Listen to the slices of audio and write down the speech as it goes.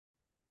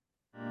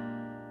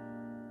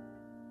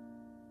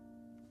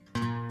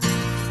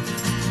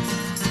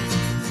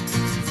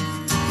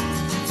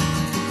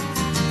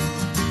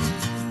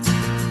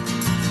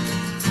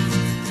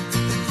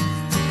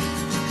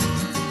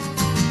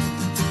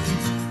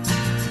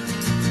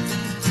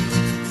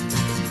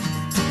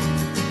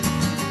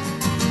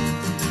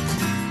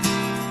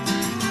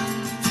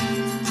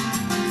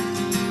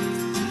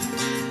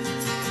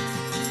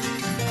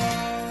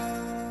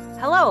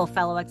Hello,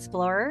 fellow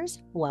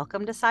explorers.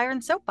 Welcome to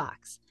Siren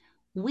Soapbox.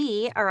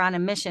 We are on a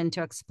mission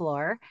to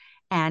explore,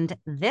 and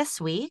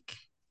this week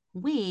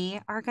we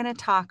are going to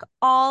talk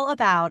all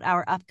about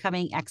our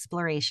upcoming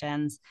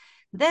explorations.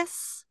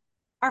 This,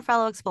 our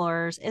fellow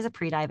explorers, is a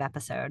pre dive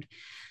episode.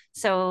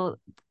 So,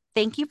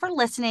 thank you for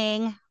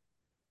listening.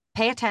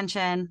 Pay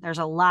attention. There's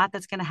a lot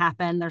that's going to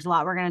happen, there's a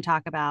lot we're going to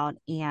talk about,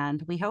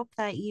 and we hope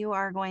that you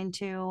are going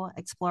to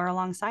explore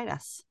alongside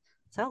us.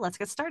 So, let's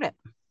get started.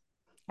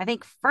 I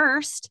think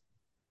first,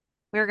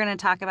 we're going to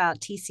talk about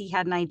TC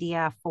had an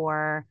idea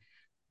for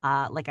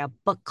like a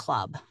book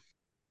club.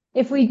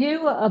 If we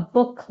do a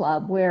book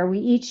club where we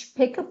each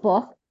pick a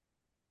book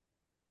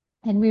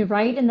and we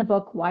write in the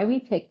book why we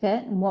picked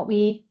it and what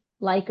we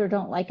like or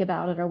don't like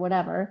about it or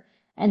whatever,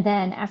 and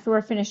then after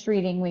we're finished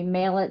reading, we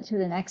mail it to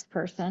the next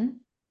person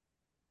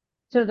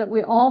so that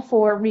we all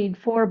four read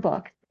four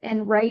books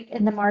and write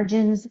in the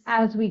margins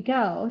as we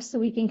go so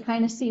we can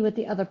kind of see what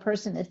the other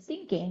person is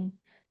thinking.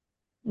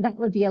 That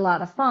would be a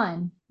lot of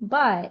fun.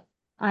 But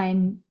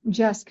I'm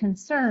just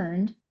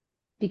concerned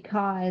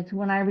because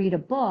when I read a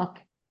book,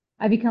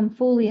 I become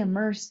fully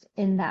immersed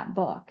in that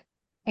book,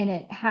 and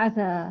it has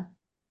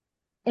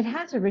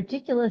a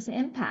ridiculous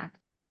impact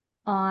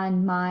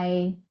on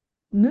my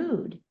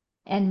mood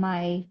and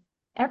my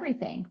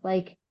everything.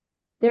 Like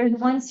there's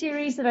one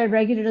series that I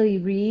regularly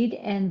read,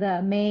 and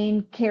the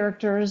main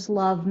characters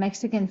love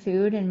Mexican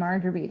food and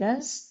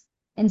margaritas.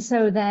 And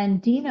so then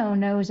Dino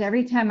knows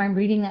every time I'm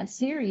reading that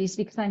series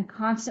because I'm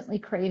constantly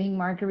craving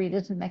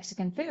margaritas and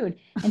Mexican food,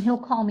 and he'll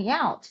call me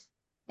out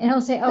and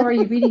he'll say, "Oh, are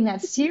you reading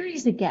that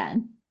series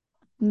again?"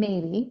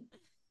 Maybe.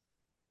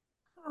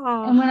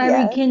 Oh, And when I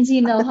read Yes.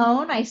 Kinsey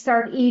Milhone, I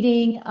start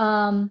eating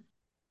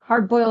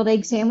hard-boiled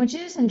egg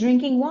sandwiches and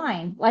drinking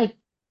wine. Like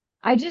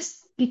I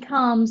just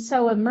become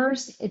so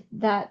immersed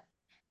that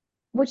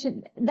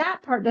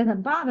that part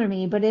doesn't bother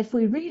me. But if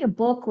we read a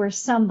book where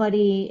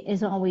somebody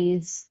is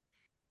always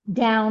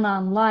down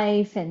on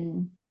life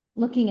and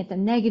looking at the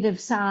negative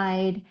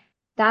side,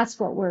 that's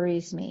what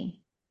worries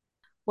me.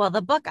 well,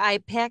 the book I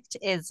picked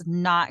is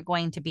not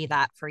going to be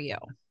that for you.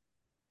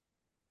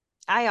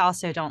 I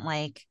also don't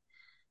like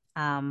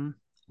um,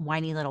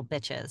 whiny little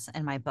bitches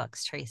in my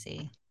books,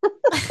 Tracy.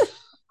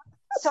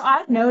 So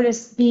I've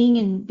noticed being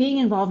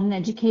involved in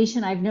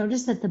education, I've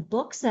noticed that the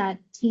books that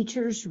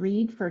teachers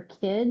read for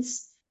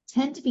kids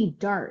tend to be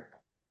dark.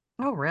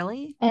 Oh,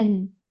 really?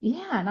 And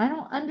yeah, and I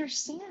don't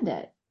understand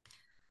it.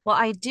 Well,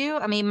 I do.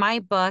 I mean, my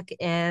book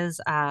is,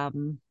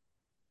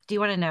 do you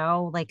want to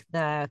know like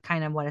the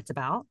kind of what it's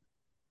about?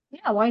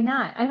 Yeah, why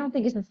not? I don't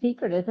think it's a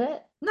secret, is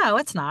it? No,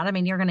 it's not. I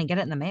mean, you're going to get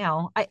it in the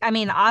mail. I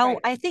mean, Right.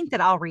 I think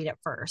that I'll read it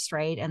first,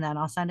 right? And then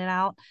I'll send it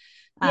out.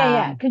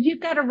 Yeah, Um, because you've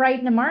got to write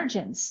in the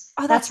margins.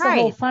 oh, that's That's the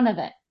whole right. fun of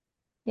it.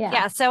 Yeah.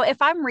 Yeah. So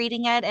if I'm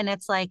reading it and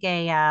it's like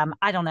I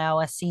don't know,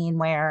 a scene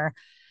where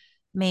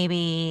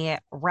maybe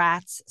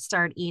rats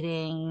start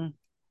eating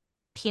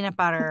peanut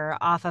butter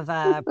off of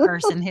a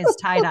person who's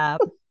tied up.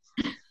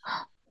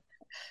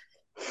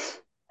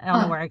 I don't know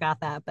Huh. where I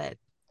got that, but it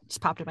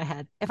just popped in my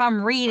head. If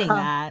I'm reading Huh.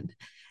 that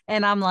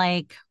and I'm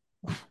like,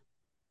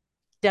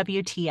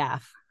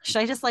 WTF, should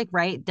I just like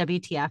write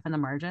WTF in the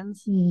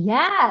margins?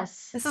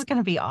 Yes. This is going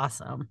to be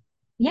awesome.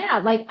 Yeah,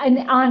 like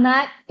and on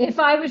that, if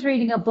I was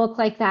reading a book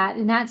like that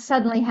and that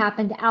suddenly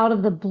happened out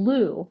of the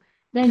blue,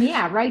 then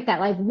yeah, write that.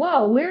 Like,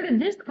 whoa, where did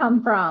this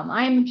come from?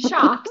 I'm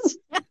shocked.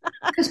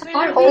 Because I mean,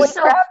 part there'd be Holy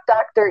so crap,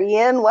 Dr.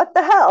 Ian, what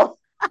the hell?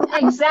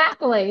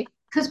 exactly.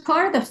 because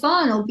part of the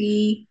fun will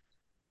be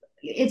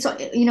it's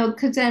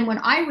because then when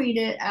I read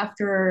it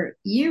after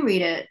you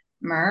read it,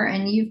 Mer,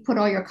 and you've put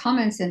all your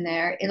comments in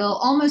there, it'll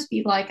almost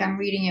be like I'm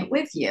reading it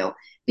with you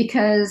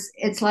because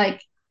it's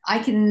like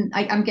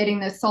I'm getting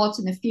the thoughts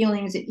and the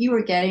feelings that you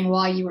were getting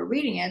while you were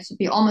reading it. So it'll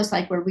be almost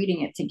like we're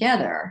reading it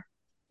together.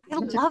 I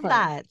Which is love fun.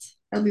 that.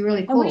 That'll be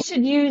really And we cool.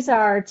 should use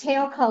our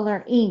tail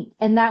color ink,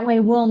 and that way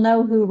we'll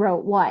know who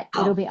wrote what.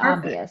 It'll Oh, be perfect.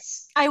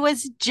 obvious. I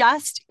was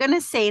just going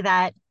to say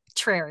that,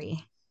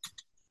 Trary.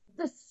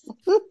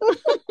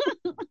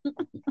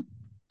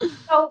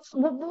 So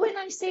when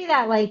I say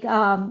that, like,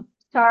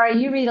 sorry,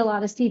 you read a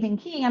lot of Stephen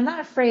King. I'm not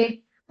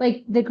afraid.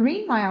 Like, The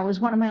Green Mile was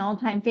one of my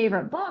all-time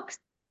favorite books,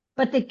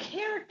 but the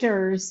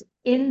characters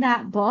in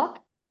that book,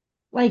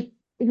 like,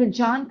 even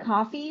John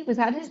Coffey, was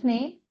that his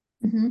name?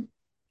 Mm-hmm.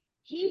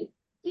 He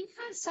he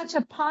had such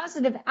a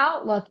positive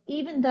outlook,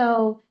 even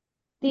though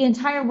the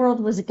entire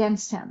world was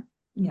against him.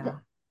 Yeah.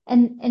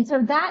 And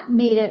so that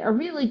made it a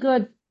really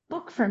good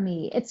book for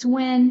me. It's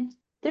when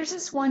there's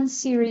this one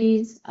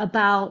series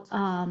about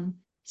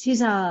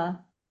she's a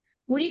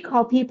what do you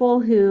call people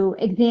who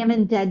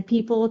examine dead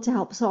people to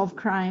help solve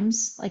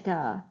crimes? Like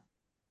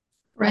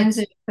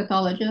Forensic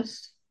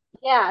pathologist.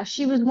 yeah,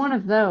 she was one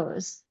of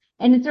those.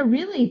 And it's a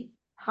really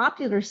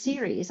popular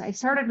series. I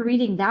started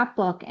reading that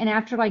book, and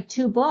after like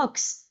two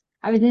books,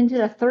 I was into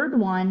the third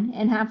one,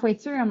 and halfway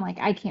through, I'm like,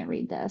 I can't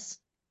read this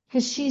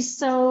because she's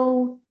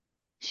so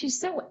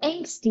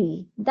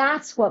angsty.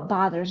 That's what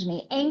bothers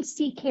me.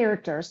 Angsty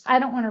characters. I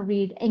don't want to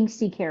read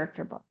angsty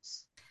character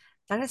books.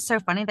 That is so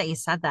funny that you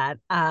said that.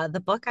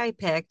 The book I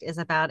picked is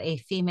about a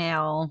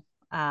female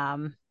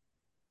um,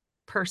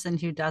 person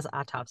who does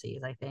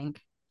autopsies, I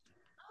think.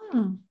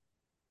 Hmm.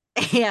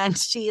 And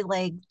she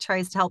like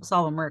tries to help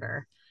solve a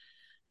murder.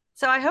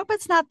 So I hope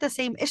it's not the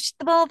same.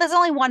 Well, there's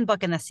only one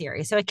book in the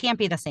series, so it can't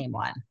be the same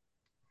one.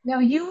 No,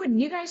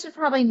 you guys would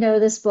probably know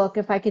this book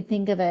if I could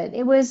think of it.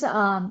 It was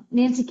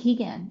Nancy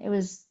Keegan. It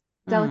was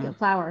Mm, Delicate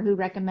Flower who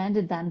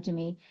recommended them to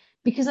me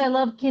because I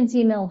love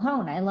Kinsey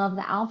Milhone. I love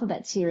the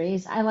Alphabet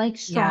series. I like yeah.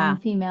 strong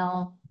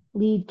female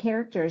lead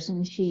characters,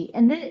 and she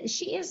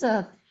is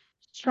a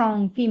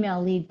strong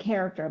female lead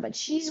character, but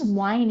she's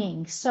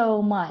whining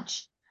so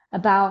much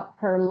about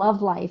her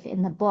love life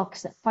in the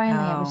books that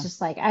finally I was Oh,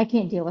 just like, I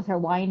can't deal with her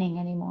whining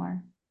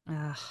anymore.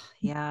 ugh,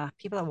 yeah.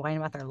 People that whine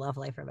about their love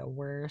life are the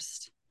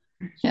worst.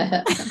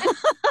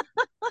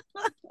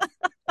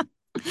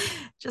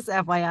 Just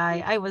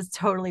FYI, I was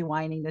totally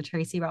whining to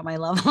Tracy about my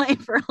love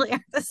life earlier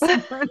this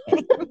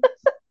morning.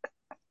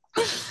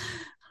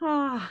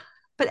 Oh,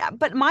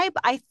 but my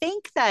I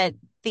think that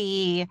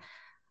the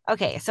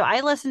okay, so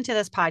I listened to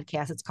this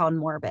podcast. It's called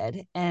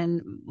Morbid,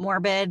 and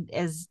Morbid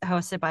is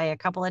hosted by a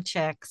couple of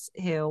chicks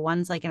who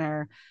one's like in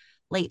her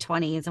late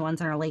 20s and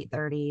one's in her late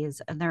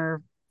 30s, and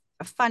they're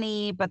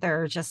funny, but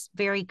they're just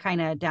very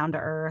kind of down to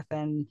earth.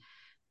 And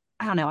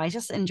I don't know, I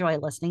just enjoy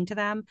listening to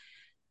them.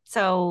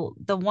 So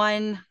the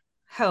one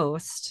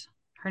host,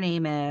 her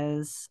name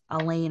is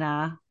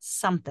Elena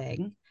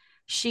something.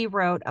 She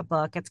wrote a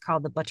book. It's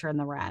called The Butcher and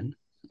the Wren.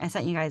 I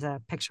sent you guys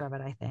a picture of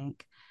it, I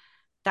think.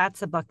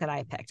 That's the book that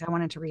I picked. I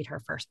wanted to read her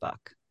first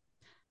book.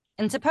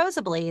 And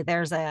supposedly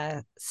there's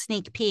a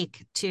sneak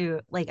peek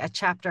to like a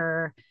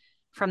chapter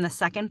from the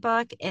second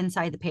book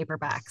inside the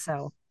paperback.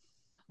 So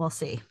we'll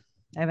see.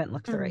 I haven't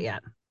looked through it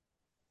Mm.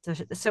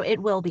 yet. So it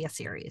will be a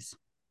series.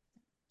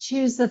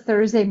 Choose the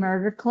Thursday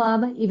Murder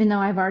Club, even though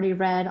I've already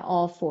read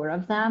all four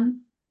of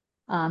them,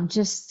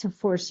 just to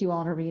force you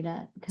all to read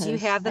it Do you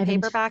because have the I've been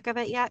paperback of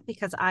it yet?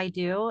 Because I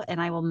do,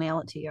 and I will mail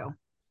it to you.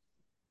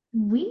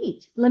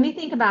 sweet. Let me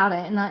think about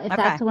it, and if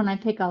that's Okay. the one I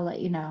pick, I'll let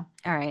you know.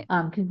 All right.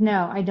 Because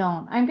no, I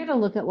don't. I'm gonna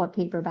look at what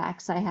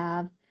paperbacks I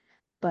have,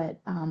 but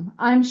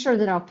I'm sure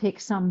that I'll pick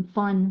some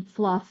fun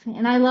fluff.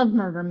 And I love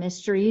murder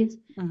mysteries.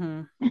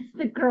 Mm-hmm.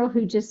 The girl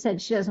who just said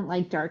she doesn't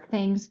like dark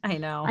things. I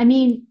know. I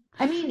mean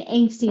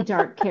angsty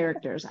dark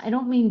characters. I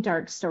don't mean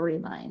dark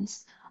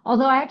storylines.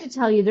 Although I have to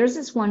tell you, there's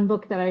this one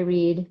book that I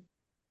read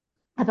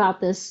about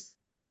this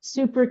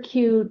super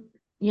cute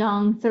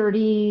young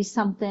 30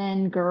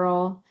 something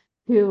girl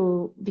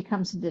who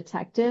becomes a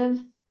detective,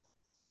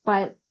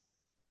 but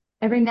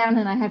every now and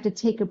then I have to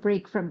take a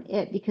break from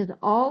it because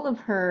all of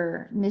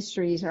her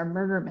mysteries are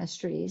murder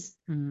mysteries.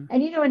 Mm.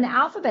 And in the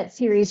Alphabet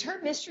series, her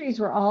mysteries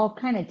were all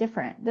kind of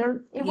different. It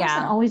wasn't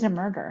Yeah. always a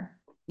murder.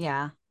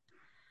 Yeah.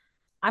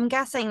 I'm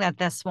guessing that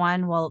this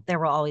one will there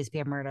will always be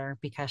a murder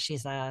because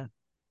she's a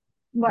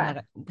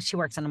What? she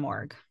works in a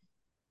morgue.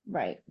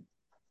 Right.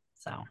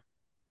 So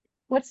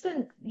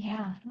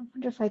Yeah, I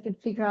wonder if I could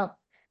figure out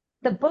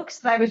the books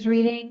that I was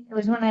reading. It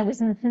was when I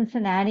was in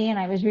Cincinnati and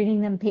I was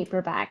reading them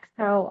paperback.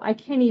 So I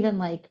can't even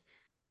like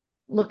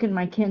look in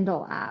my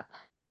Kindle app.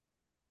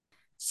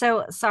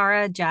 so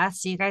Sarah,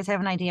 Jess, do you guys have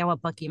an idea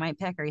what book you might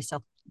pick? Or are you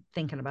still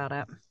thinking about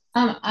it?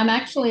 I've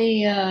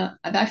actually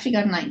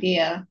got an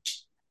idea,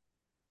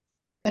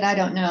 but I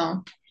don't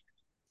know.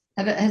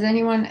 Has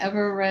anyone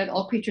ever read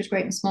All Creatures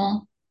Great and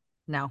Small?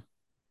 No.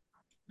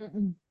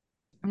 Mm-mm.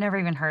 I've never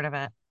even heard of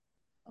it.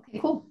 Okay,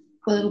 cool.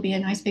 Well, it'll be a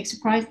nice big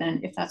surprise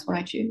then if that's what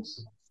I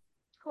choose.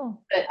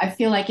 Cool. But I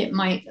feel like it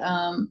might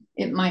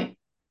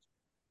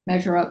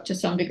measure up to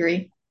some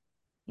degree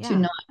to Yeah.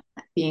 not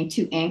being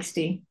too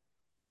angsty.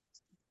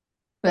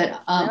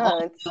 But No,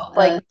 it's also,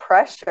 like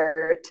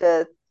pressure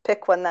to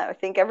pick one that I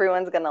think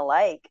everyone's gonna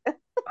like.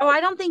 Oh,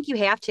 I don't think you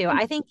have to.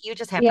 I think you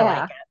just have to like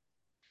Yeah, it.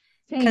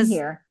 same Because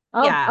here.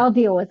 I'll yeah, I'll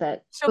deal with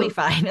it. she'll be but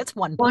fine. It's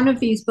one one book. of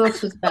these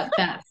books was about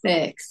that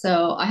thick,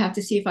 so I have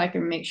to see if I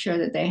can make sure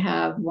that they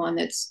have one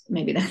that's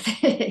maybe that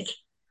thick.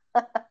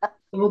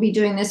 We'll be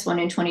doing this one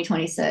in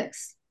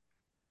 2026.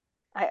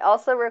 I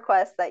also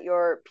request that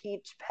your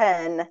peach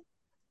pen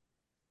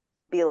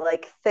be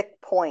like thick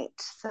point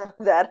so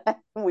that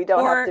we don't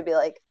have Or to be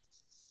like,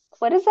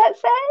 what does that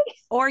say?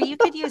 or you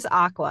could use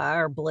aqua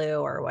or blue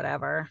or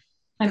whatever.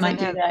 I Because I might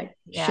do know, that. Show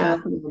yeah,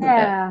 up a little bit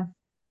better. Yeah.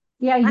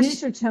 Yeah, use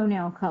that's your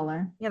toenail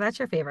color. yeah, that's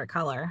your favorite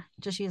color.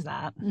 Just use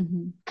that.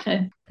 Hmm.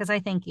 Okay. Because I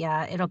think,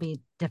 yeah, it'll be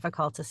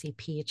difficult to see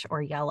peach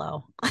or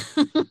yellow.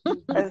 I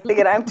was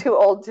thinking I'm too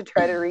old to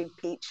try to read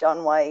peach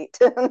on white.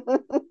 How's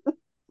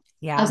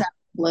Yeah, that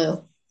blue?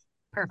 That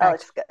perfect.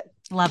 looks good.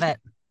 Love it.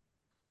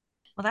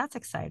 Well, that's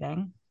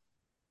exciting.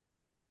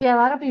 Yeah,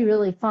 that'll be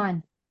really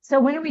fun.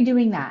 So when are we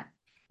doing that?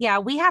 Yeah,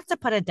 we have to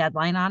put a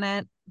deadline on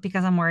it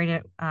because I'm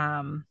worried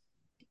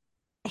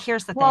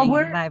here's the Well, thing that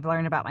we're I've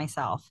learned about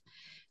myself.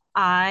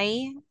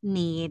 I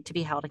need to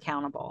be held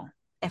accountable.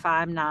 If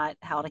I'm not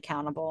held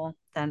accountable,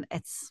 then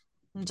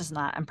I'm just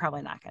not, I'm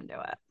probably not going to do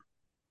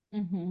it.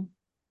 Mhm.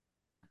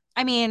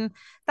 I mean,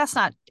 that's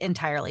not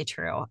entirely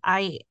true.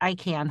 I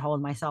can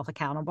hold myself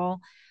accountable,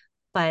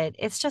 but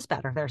it's just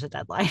better. There's a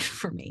deadline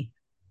for me.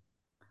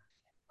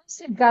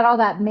 So you've got all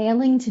that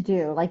mailing to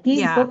do. Like these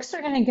Yeah. books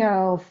are going to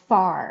go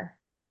far.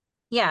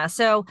 Yeah.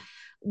 So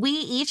we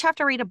each have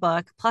to read a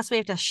book, plus we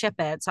have to ship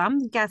it. So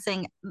I'm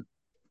guessing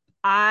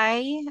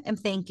I am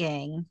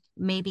thinking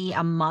maybe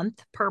a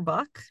month per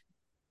book.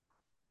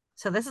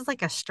 So this is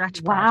like a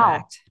stretch Wow.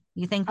 project.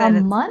 You think A that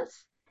it's, month?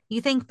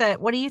 you think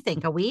that, what do you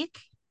think? A week?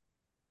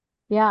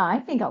 Yeah, I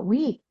think a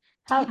week.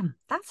 How, Damn,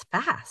 that's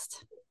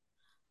fast.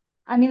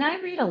 I mean, I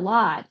read a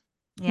lot.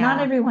 Not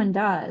Yeah, everyone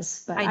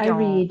does, but I I don't.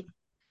 read,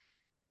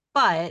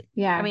 But I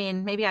yeah.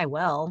 mean, maybe I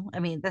will. I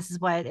mean,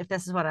 if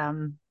this is what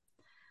I'm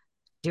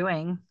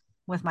doing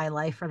with my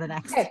life for the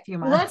next Okay, few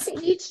let's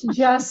months. each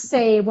just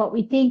say what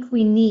we think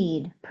we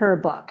need per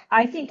book.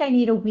 I think I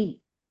need a week.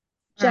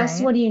 All Jess,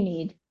 right. what do you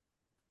need?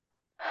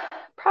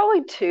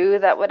 Probably two.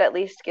 That would at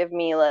least give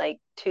me like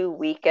 2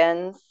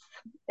 weekends.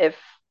 If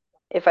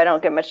if I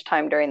don't get much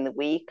time during the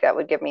week, that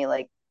would give me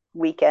like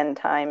weekend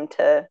time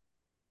to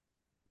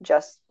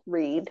just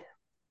read.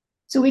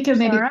 So we could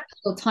maybe put Sarah?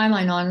 a little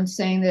timeline on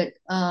saying that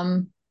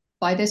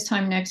by this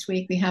time next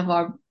week we have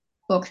our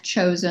book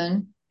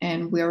chosen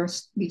and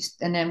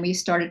and then we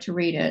started to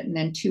read it, and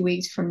then 2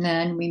 weeks from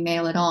then we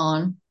mail it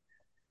on,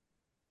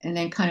 and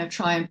then kind of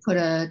try and put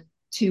a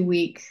 2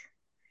 week,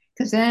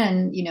 because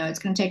then it's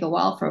going to take a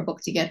while for a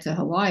book to get to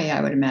Hawaii,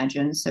 I would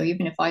imagine. So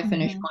even if I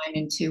finish Hmm. mine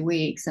in 2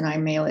 weeks and I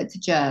mail it to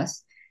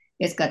Jess,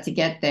 it's got to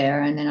get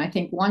there. And then I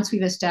think once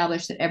we've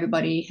established that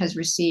everybody has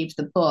received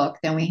the book,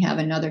 then we have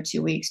another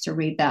 2 weeks to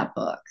read that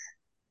book,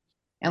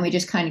 and we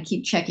just kind of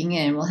keep checking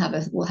in. We'll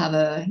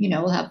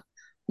have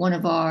one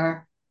of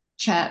our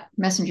chat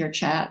messenger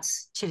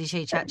chats. Chitty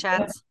chitty chat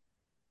chats.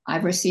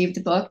 I've received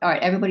the book. All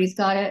right, everybody's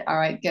got it. All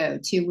right, go.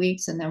 2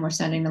 weeks, and then we're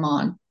sending them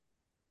on.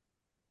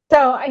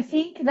 So I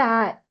think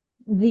that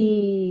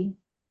the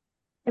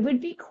it would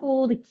be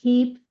cool to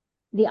keep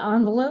the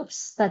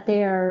envelopes that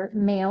they're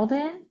mailed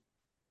in.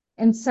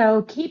 And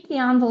so keep the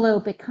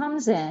envelope it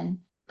comes in,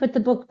 put the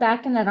book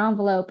back in that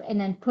envelope, and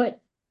then put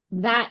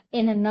that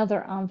in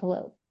another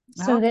envelope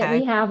so that we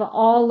Okay. have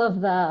all of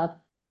the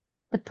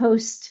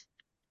post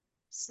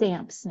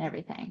stamps and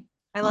everything.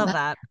 I Oh, love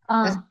that,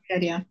 that. that's a Uh, good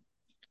idea.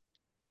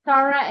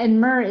 Sarah and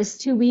Mur, is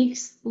 2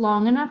 weeks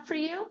long enough for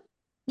you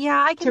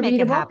Yeah, I can to make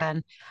read a it book?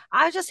 happen.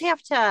 I just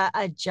have to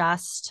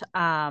adjust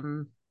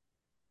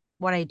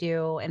what I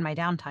do in my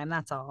downtime.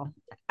 That's all.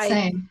 I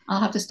Same.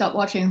 I'll have to stop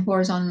watching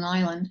Horrors on an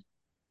Island.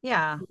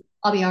 Yeah,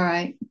 I'll be all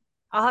right.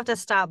 I'll have to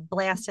stop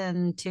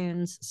blasting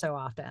tunes so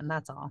often.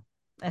 That's all.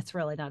 It's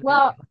really not a big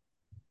Well, deal.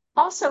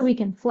 also we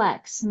can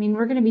flex. I mean,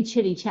 we're going to be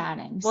chitty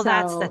chatting. Well,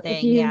 that's the So if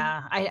thing. you,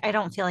 Yeah. I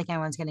don't feel like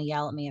anyone's going to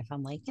yell at me if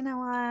I'm like, you know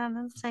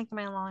what? It's taking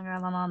me longer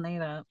than I'll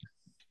need it.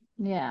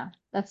 yeah,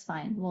 that's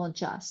fine. We'll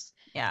adjust.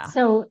 Yeah.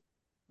 So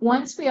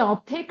once we all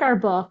pick our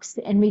books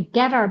and we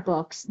get our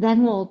books,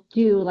 then we'll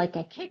do like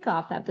a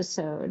kickoff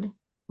episode,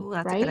 Ooh,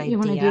 that's a good right? You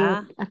want to do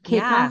idea. a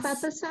kickoff Yes.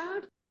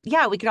 episode?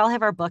 Yeah. We could all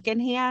have our book in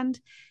hand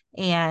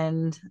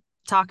and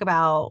talk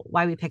about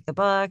why we picked the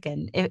book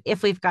and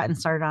if we've gotten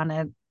started on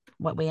it,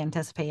 what we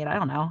anticipate. I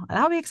don't know.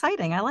 That'll be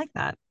exciting. I like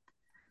that.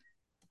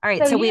 All right.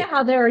 So So you know we,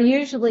 how there are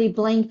usually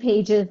blank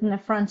pages in the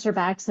fronts or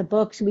backs of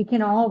books. We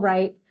can all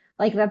write,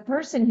 like the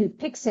person who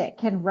picks it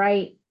can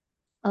write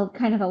a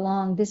kind of a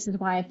long, this is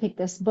why I picked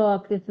this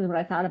book. This is what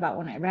I thought about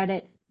when I read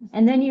it.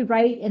 And then you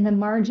write in the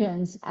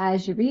margins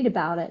as you read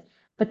about it.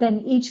 But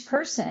then each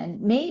person,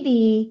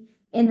 maybe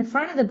in the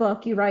front of the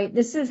book, you write,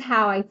 this is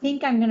how I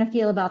think I'm going to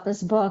feel about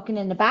this book. And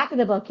in the back of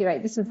the book, you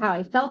write, this is how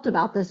I felt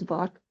about this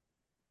book.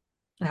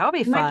 that'll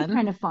be It might be fun.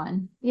 kind of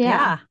fun. Yeah.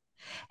 Yeah.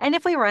 And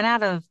if we run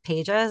out of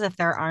pages, if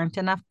there aren't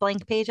enough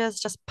blank pages,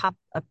 just pop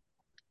a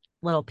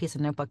little piece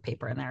of notebook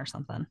paper in there or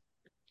something.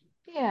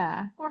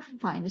 Yeah. Or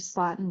find a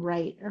spot and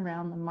write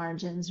around the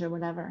margins or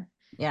whatever.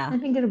 Yeah. I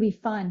think it'll be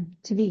fun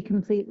to be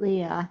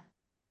completely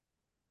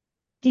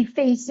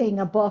defacing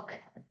a book.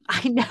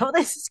 I know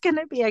this is going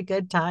to be a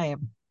good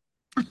time.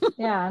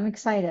 Yeah, I'm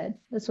excited.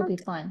 This will I'm be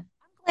fun.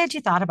 glad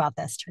you thought about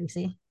this,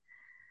 Tracy.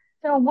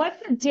 So what's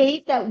the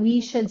date that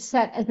we should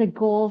set as a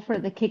goal for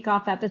the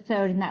kickoff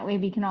episode? And that way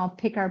we can all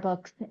pick our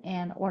books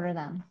and order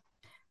them.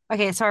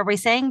 Okay, so are we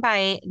saying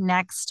by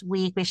next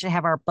week we should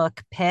have our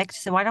book picked?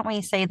 So why don't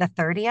we say the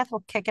 30th?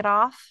 We'll kick it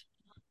off.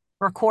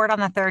 Record on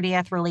the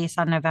 30th, release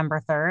on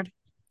November 3rd.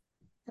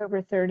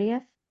 October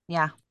 30th?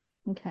 Yeah.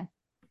 Okay.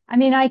 I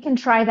mean, I can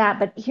try that,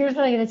 but here's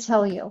what I got to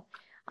tell you.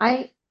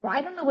 I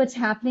don't know what's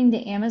happening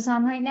to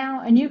Amazon right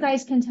now, and you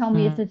guys can tell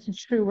me if Mm. this is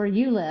true where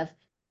you live,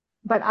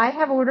 but I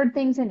have ordered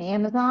things in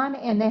Amazon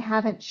and it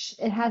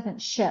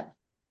hasn't shipped.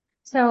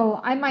 So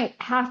I might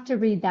have to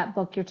read that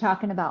book you're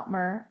talking about,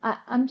 Mur.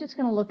 I'm just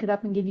going to look it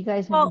up and give you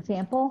guys an Well,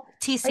 example.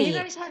 Are you TC,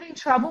 guys having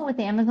trouble with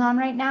Amazon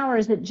right now, or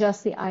is it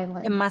just the it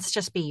island? must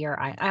just be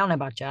I don't know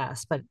about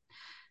Jess, but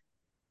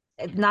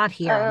not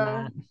here on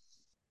that. Um,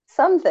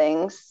 some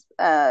things.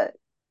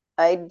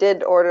 I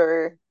did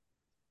order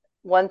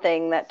one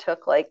thing that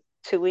took like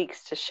 2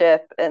 weeks to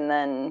ship, and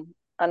then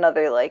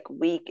another like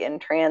week in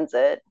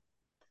transit.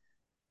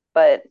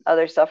 But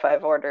other stuff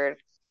I've ordered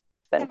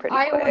been pretty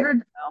I quick.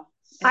 ordered So.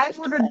 It I just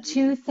ordered depends.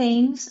 2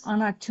 things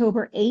on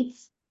October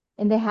 8th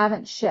and they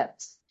haven't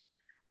shipped.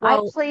 I Well,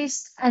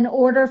 placed an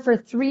order for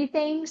 3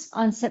 things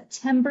on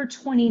September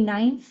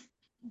 29th.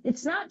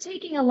 It's not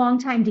taking a long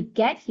time to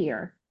get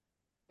here.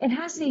 It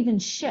hasn't even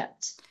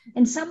shipped.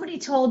 And somebody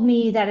told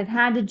me that it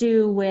had to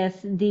do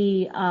with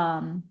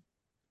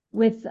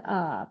with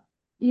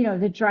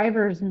the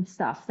drivers and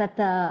stuff, that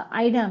the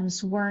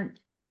items weren't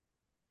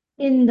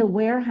in the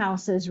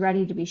warehouses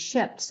ready to be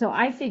shipped. So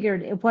I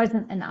figured it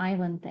wasn't an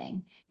island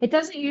thing. It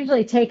doesn't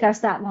usually take us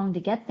that long to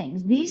get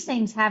things. These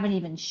things haven't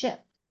even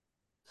shipped.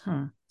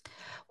 hmm.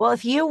 Well,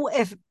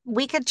 if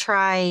we could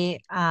try,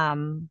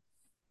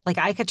 like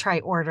I could try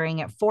ordering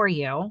it for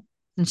you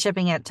and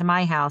shipping it to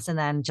my house and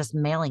then just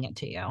mailing it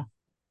to you.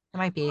 It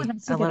might Oh, be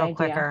that's a a good little idea.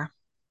 quicker.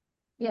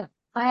 Yeah.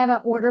 I have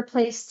an order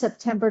placed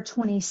September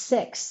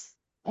 26th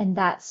and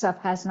that stuff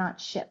has not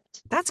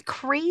shipped. That's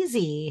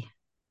crazy.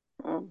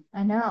 Mm.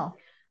 I know.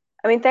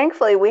 I mean,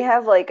 thankfully, we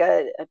have like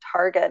a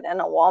Target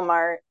and a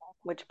Walmart,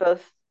 which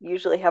both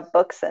usually have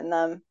books in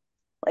them,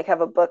 like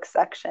have a book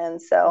section.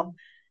 So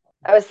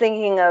I was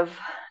thinking of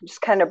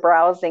just kind of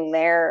browsing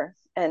there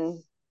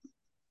and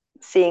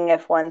seeing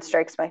if one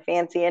strikes my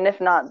fancy. And if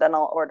not, then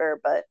I'll order.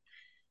 But,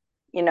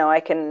 I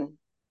can,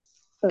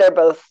 they're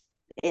both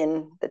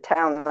in the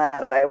town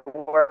that I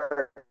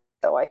work.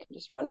 So I can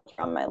just run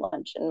from my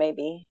lunch and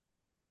maybe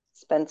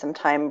spend some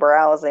time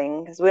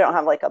browsing because we don't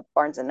have like a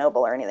Barnes and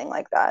Noble or anything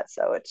like that.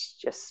 So it's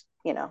just,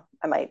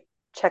 I might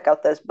check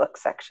out those book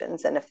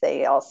sections. And if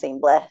they all seem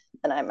bleh,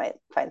 then I might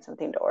find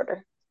something to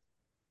order.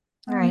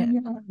 All Oh, right.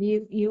 yeah.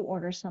 You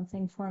order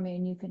something for me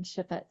and you can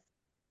ship it.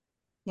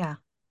 Yeah.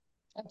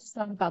 I just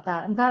thought about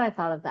that. I'm glad I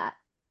thought of that.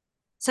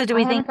 So do I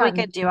we think haven't we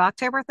gotten, could do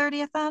October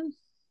 30th then?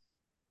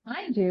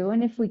 I do.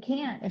 And if we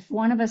can't, if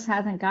one of us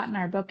hasn't gotten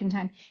our book in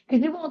time,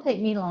 because it won't take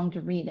me long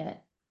to read it.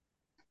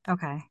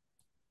 Okay.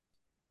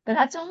 But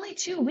that's only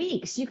 2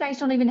 weeks. You guys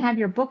don't even have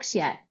your books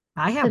yet.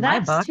 I So have my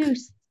that's book.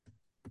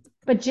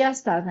 but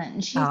Jess doesn't.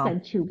 And she Oh,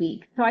 said 2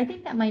 weeks. So I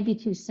think that might be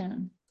too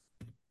soon.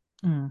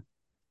 mm.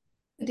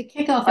 The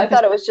kickoff I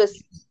thought episode it was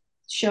just,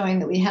 showing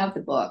that we have the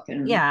book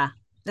and Yeah.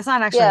 It's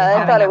not actually yeah, I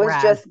having thought it it was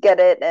read. just get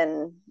it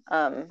and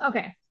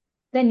Okay.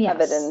 Then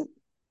have it yes.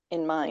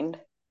 in mind.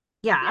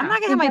 Yeah. I'm Yeah, not gonna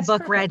have then my that's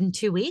book read perfect. in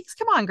 2 weeks.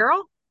 Come on,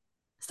 girl.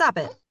 Stop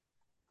it.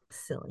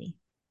 Silly.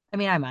 I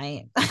mean, I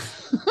might.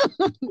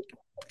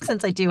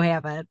 Since I do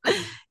have it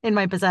in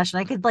my possession.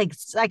 I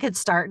could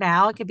start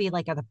now. It could be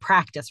like the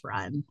practice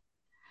run.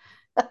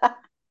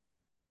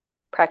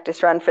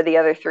 Practice run for the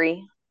other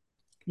three.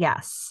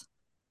 Yes.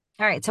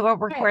 All right. So we'll All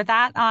right. record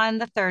that on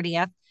the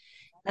 30th.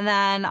 And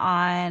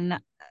then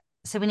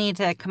so we need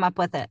to come up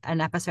with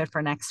an episode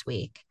for next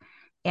week.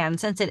 And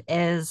since it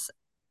is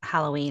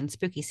Halloween,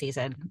 spooky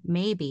season,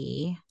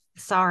 maybe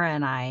Sarah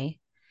and I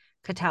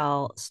could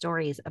tell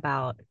stories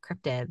about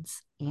cryptids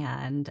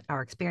and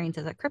our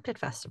experiences at cryptid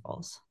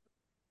festivals.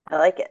 I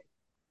like it.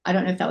 I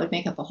don't know if that would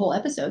make up a whole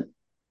episode.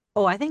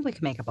 Oh, I think we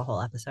could make up a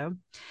whole episode.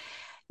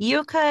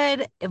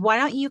 Why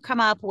don't you come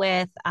up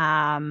with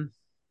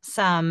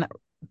some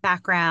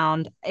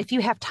background if you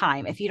have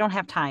time. If you don't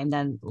have time,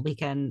 then we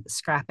can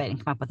scrap it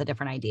and come up with a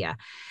different idea.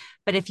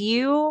 But if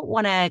you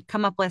want to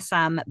come up with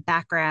some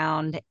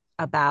background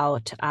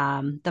about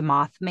the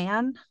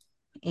Mothman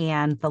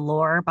and the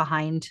lore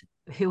behind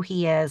who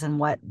he is and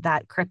what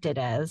that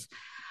cryptid is,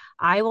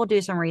 I will do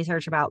some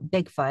research about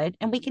Bigfoot,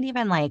 and we can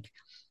even like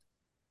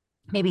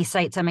maybe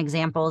cite some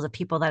examples of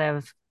people that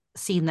have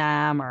seen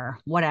them or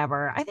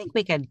whatever. I think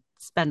we could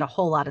spend a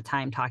whole lot of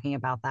time talking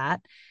about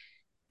that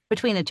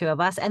between the two of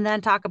us and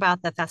then talk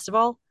about the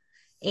festival.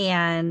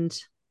 And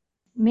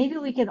Maybe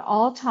we could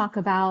all talk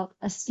about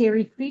a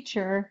scary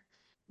creature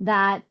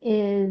that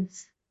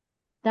is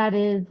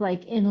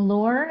like in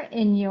lore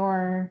in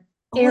your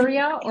oh, in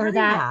area your or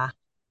that area.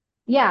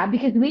 yeah,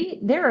 because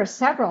there are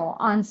several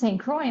on St.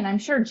 Croix and I'm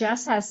sure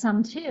Jess has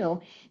some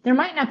too. There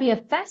might not be a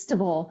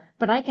festival,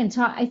 but I can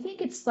talk. I think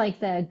it's like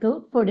the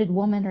goat-footed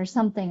woman or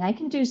something. I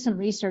can do some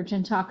research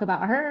and talk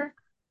about her.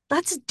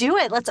 Let's do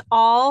it. Let's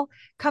all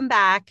come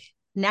back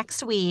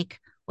next week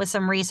with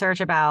some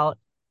research about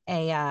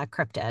a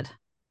cryptid.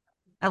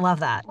 I love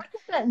that.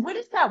 What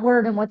is that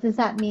word and what does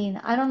that mean?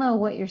 I don't know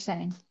what you're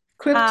saying.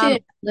 Um,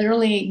 Cryptid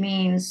literally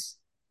means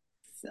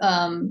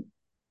um,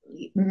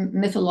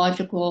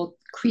 mythological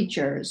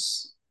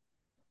creatures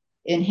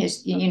in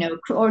his,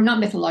 or not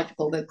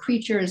mythological, but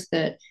creatures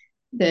that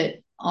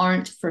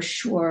aren't for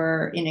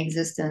sure in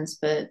existence,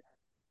 but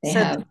they so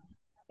have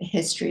a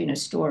history and a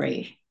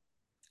story.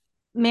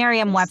 Spell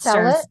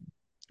Merriam-Webster's it.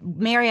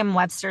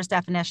 Merriam-Webster's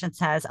definition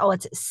says, oh,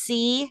 it's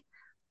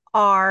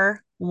CRYPTID.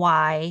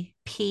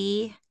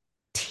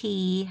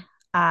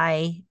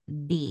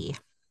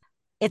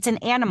 It's an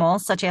animal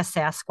such as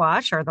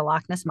Sasquatch or the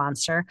Loch Ness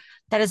Monster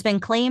that has been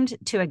claimed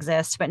to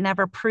exist but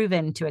never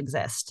proven to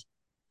exist.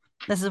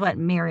 This is what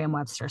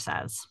Merriam-Webster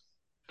says.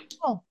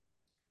 Oh,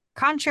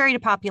 Contrary to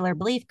popular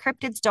belief,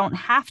 cryptids don't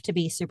have to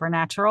be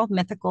supernatural,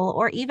 mythical,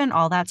 or even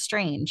all that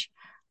strange,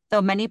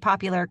 though many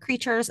popular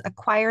creatures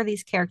acquire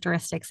these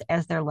characteristics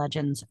as their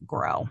legends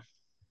grow.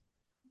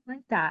 like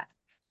that.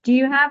 Do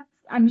you have,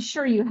 I'm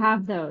sure you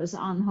have those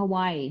on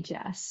Hawaii,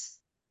 Jess.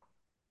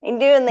 I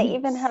do, and they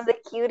even Yes. have the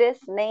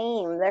cutest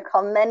name. They're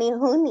called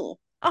Menihuni.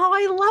 Oh,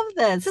 I love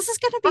this. This is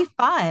going to be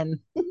fun.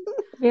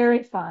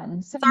 Very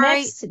fun. So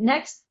Sorry.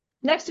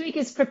 next week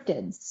is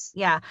cryptids.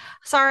 Yeah.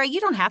 Sorry, you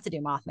don't have to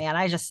do Mothman.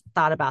 I just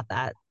thought about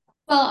that.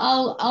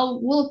 Well,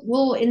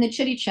 we'll in the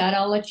chitty chat,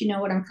 I'll let you know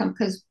what I'm coming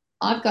because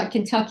I've got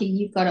Kentucky,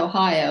 you've got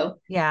Ohio.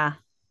 Yeah.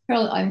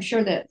 I'm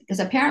sure that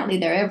because apparently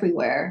they're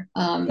everywhere.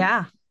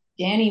 Yeah.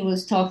 Danny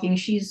was talking.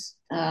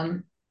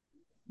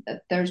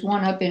 There's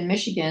one up in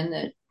Michigan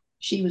that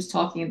she was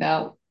talking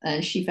about,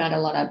 and she found a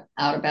lot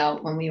out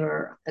about when we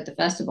were at the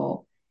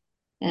festival.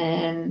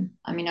 And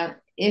I mean,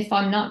 if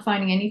I'm not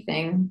finding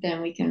anything,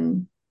 then we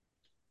can,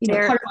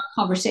 There. part of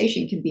our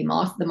conversation can be the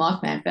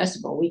Mothman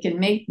Festival. We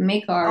can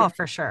Oh,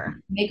 for sure.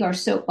 make our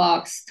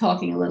soapbox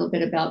talking a little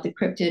bit about the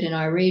cryptid in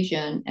our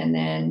region, and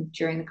then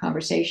during the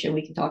conversation,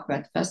 we can talk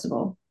about the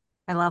festival.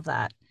 I love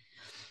that.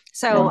 And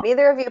So if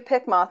either of you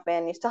pick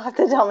Mothman, you still have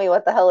to tell me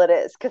what the hell it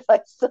is because I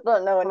still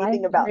don't know I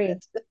anything about agree.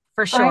 it.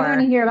 for I want to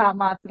sure, hear about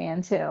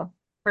Mothman too.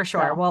 for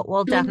sure. So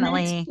We'll Till next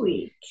definitely,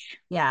 week.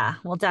 yeah,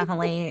 we'll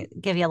definitely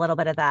give you a little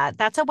bit of that.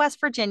 That's a West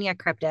Virginia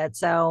cryptid.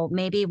 So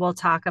maybe we'll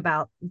talk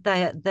about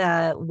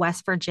the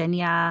West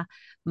Virginia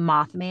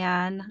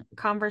Mothman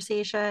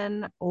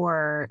conversation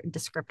or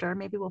descriptor.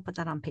 Maybe we'll put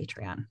that on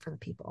Patreon for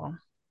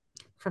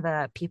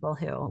the people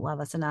who love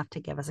us enough to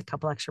give us a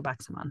couple extra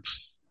bucks a month.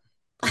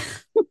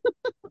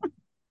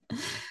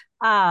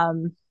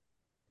 Um,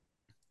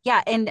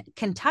 yeah, in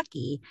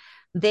Kentucky,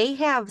 they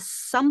have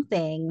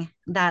something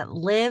that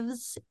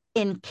lives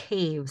in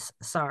caves,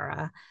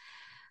 Sarah.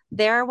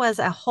 There was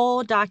a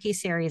whole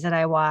docu-series that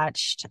I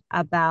watched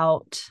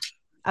about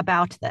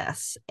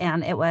this,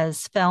 and it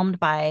was filmed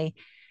by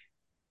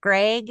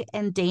Greg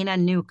and Dana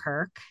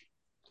Newkirk,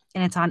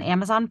 and it's on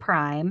Amazon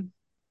Prime,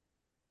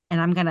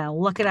 and I'm gonna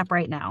look it up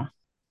right now.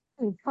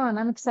 fun.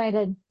 I'm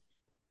excited.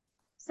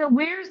 So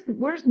where's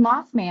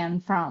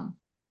Mothman from?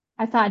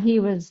 I thought he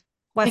was.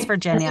 West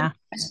Virginia.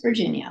 West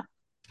Virginia.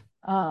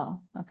 Oh,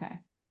 okay.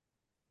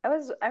 I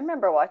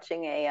remember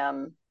watching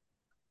a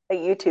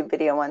YouTube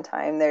video one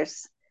time.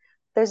 There's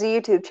a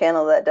YouTube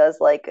channel that does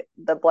like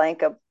the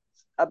blank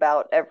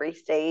about every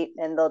state,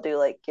 and they'll do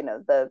like,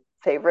 the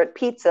favorite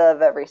pizza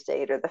of every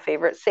state or the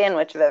favorite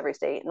sandwich of every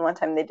state. And one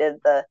time they did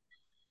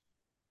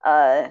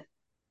uh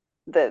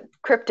the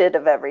cryptid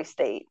of every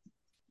state.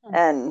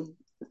 And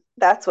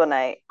that's when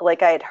I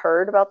had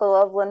heard about the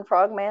Loveland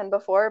Frogman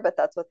before, but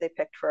that's what they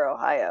picked for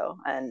Ohio.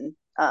 And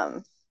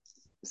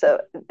so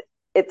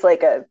it's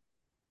like a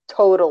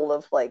total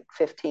of like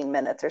 15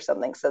 minutes or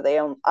something. So they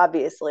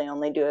obviously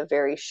only do a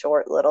very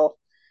short little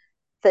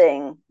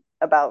thing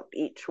about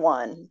each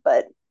one,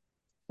 but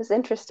it's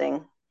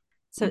interesting.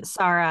 So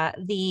Sarah,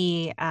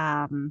 the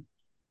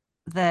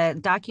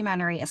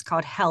documentary is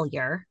called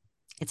Hellier.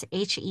 It's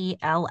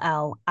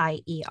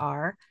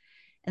Hellier,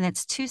 and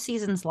it's 2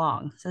 seasons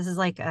long. So this is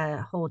like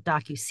a whole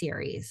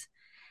docu-series.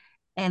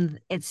 And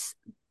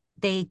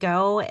they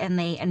go and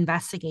they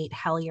investigate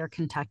Hellier,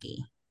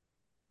 Kentucky.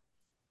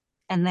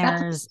 And That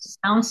there's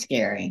sounds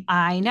scary.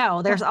 I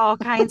know there's all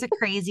kinds of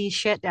crazy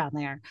shit down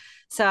there.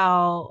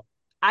 So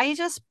I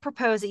just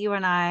propose that you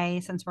and I,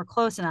 since we're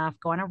close enough,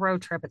 go on a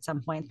road trip at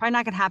some point. It's probably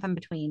not going to happen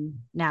between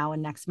now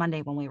and next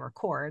Monday when we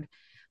record,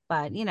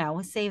 but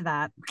we save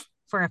that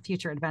for a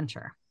future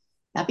adventure.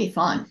 That'd be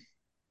fun.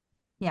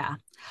 Yeah.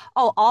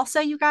 Oh, also,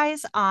 you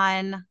guys,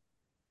 on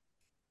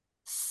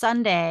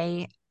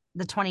Sunday,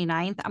 the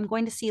 29th, I'm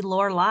going to see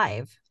Lore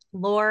live.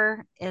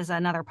 Lore is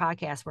another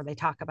podcast where they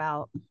talk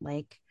about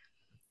like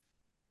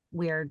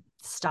weird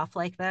stuff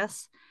like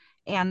this.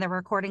 And they're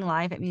recording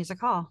live at Music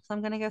Hall. So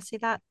I'm going to go see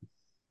that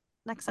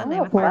next Sunday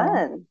Oh, with my,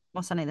 fun.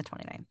 well, Sunday the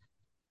 29th.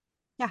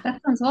 Yeah.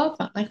 That sounds a lot of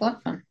fun. Like a lot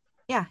of fun.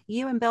 Yeah.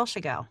 You and Bill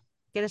should go.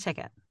 Get a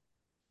ticket.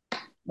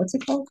 What's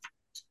it called?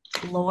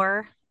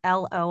 Lore,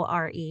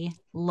 Lore,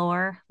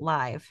 Lore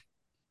live.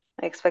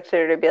 I expected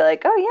her to be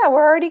like, oh yeah,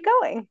 we're already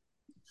going.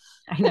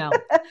 I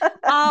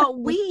know.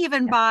 We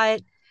even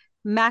bought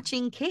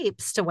matching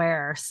capes to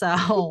wear.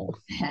 So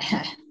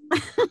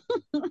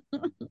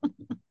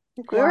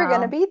We were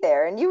going to be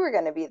there and you were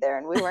going to be there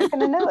and we weren't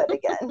going to know it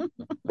again.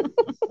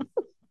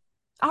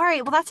 All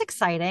right. Well, that's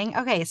exciting.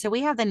 Okay. So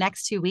we have the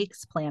next 2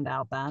 weeks planned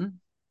out then.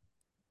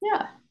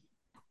 Yeah.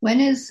 When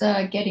is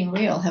getting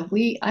real?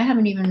 I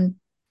haven't even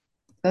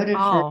voted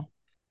for. Oh,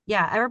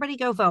 yeah. Everybody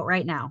go vote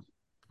right now.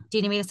 Do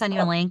you need me to send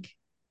you a link?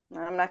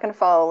 I'm not going to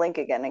follow a link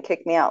again. It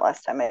kicked me out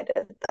last time I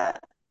did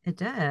that. It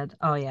did.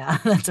 Oh, yeah.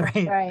 That's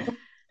right. Right.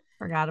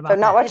 Forgot So about I'm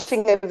not that.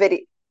 watching a video.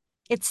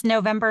 It's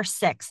November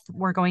 6th.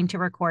 We're going to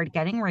record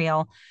Getting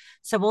Real.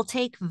 So we'll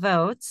take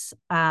votes.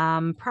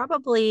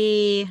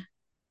 Probably,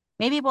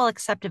 maybe we'll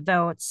accept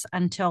votes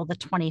until the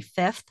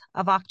 25th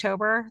of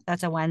October.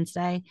 That's a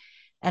Wednesday.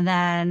 And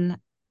then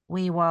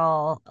we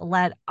will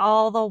let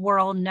all the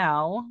world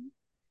know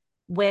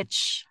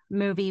which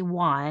movie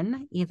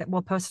won. Either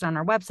we'll post it on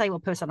our website, we'll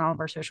post it on all of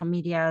our social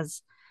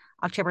medias,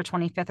 October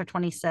 25th or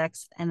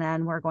 26th. And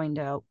then we're going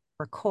to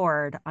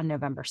record on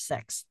November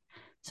 6th.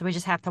 So we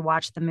just have to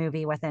watch the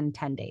movie within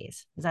 10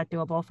 days. Is that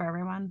doable for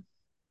everyone?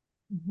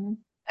 Mhm.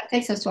 That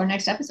takes us to our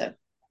next episode.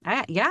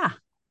 Yeah.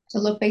 So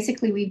look,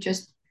 basically we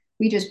just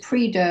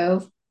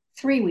pre-dove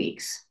 3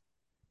 weeks.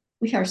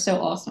 We are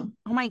so awesome.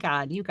 Oh my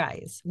God, you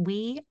guys,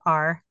 we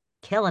are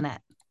killing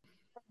it.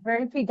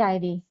 Very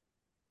pre-divey.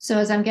 So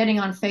as I'm getting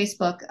on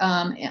Facebook,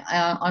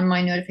 on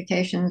my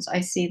notifications, I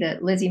see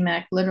that Lizzie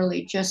Mack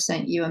literally just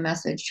sent you a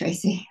message,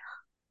 Tracy.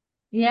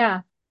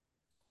 Yeah.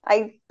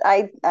 I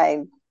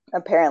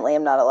apparently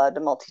am not allowed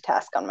to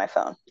multitask on my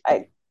phone.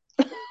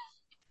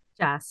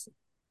 Jess,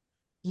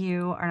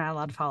 you are not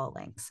allowed to follow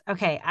links.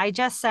 Okay, I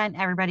just sent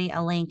everybody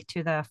a link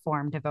to the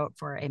form to vote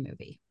for a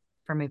movie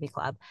for movie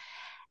club.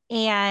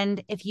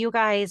 And if you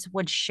guys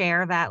would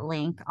share that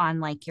link on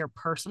like your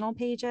personal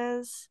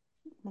pages,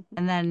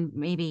 and then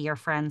maybe your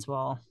friends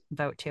will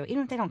vote too,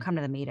 even if they don't come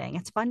to the meeting.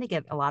 It's fun to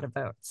get a lot of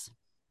votes.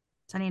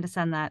 So I need to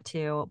send that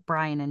to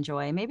Brian and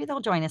Joy. Maybe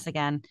they'll join us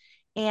again,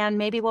 and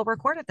maybe we'll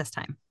record it this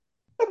time.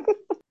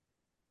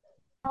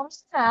 I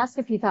was going to ask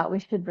if you thought we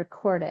should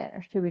record it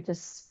or should we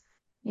just,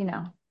 you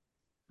know,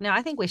 No,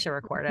 I think we should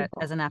record it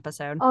people. as an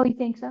episode. Oh, you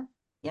think so?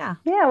 Yeah.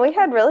 Yeah, we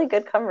had really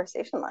good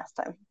conversation last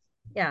time.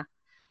 Yeah.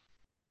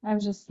 I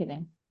was just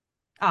kidding.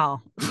 Oh.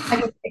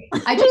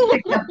 I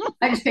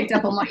just picked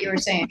up on what you were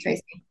saying,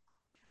 Tracy.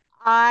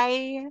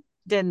 I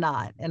did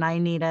not. And I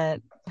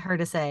needed her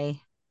to say,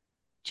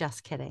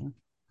 just kidding,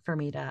 for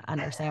me to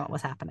understand what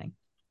was happening.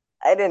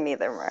 I didn't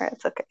either, Mar.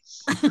 It's okay.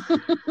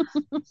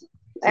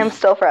 I'm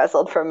still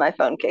frazzled from my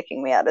phone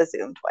kicking me out of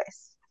Zoom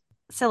twice.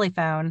 Silly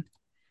phone.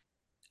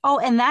 Oh,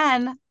 and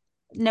then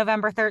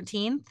November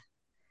 13th,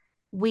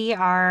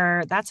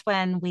 that's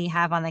when we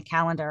have on the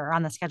calendar or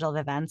on the schedule of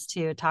events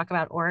to talk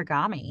about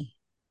origami.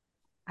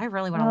 I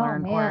really want to Oh,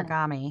 learn man.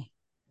 origami.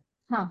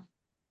 Huh.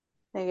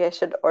 Maybe I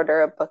should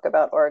order a book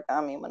about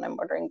origami when I'm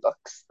ordering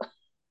books.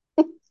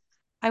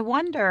 I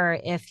wonder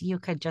if you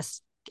could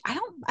just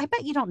I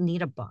bet you don't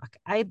need a book.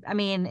 I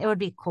mean, it would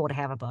be cool to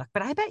have a book,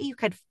 but I bet you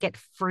could get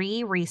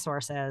free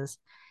resources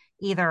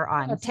either Yeah,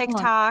 on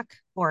TikTok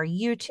or it's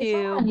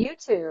all on YouTube.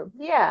 YouTube.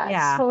 Yeah, it's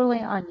Yeah. totally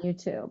on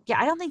YouTube.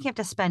 Yeah, I don't think you have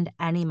to spend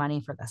any money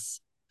for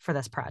this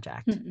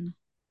project. Mm-mm.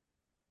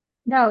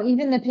 No,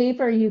 even the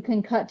paper you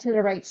can cut to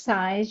the right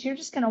size. You're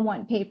just going to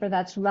want paper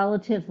that's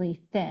relatively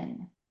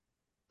thin.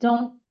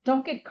 Don't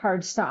get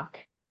cardstock.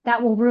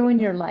 That will ruin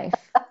your life.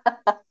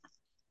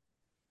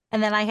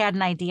 And then I had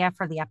an idea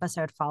for the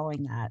episode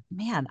following that.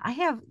 Man,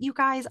 you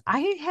guys,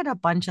 I had a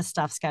bunch of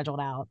stuff scheduled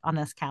out on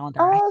this calendar.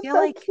 I Oh, feel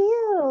so like,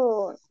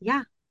 cute.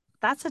 yeah,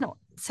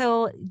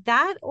 so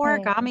that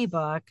origami Nice.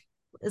 book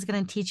is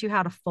going to teach you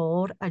how to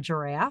fold a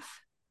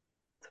giraffe.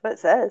 That's what it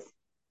says.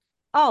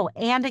 Oh,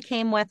 and it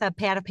came with a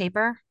pad of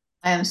paper.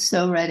 I am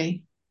so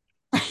ready.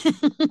 Did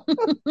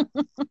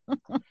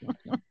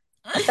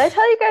I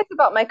tell you guys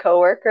about my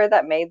coworker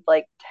that made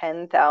like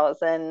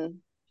 10,000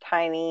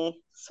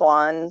 tiny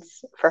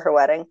swans for her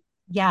wedding?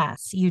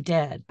 Yes, you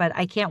did. But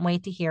I can't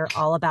wait to hear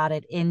all about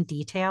it in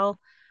detail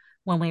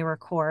when we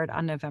record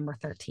on November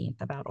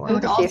 13th about I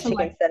would To see if origami. also she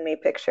can like send me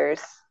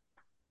pictures.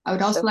 I would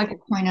So also like to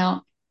cool. point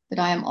out that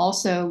I am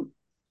also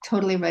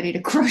totally ready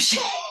to crochet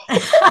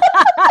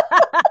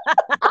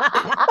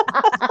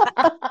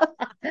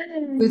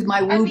with my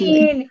I woobly.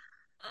 mean,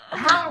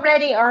 how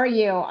ready are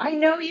you? I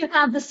know you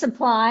have the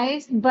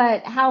supplies,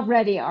 but how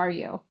ready are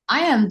you?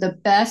 I am the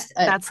best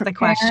at That's the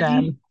preparing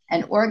question.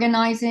 and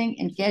organizing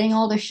and getting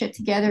all the shit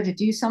together to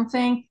do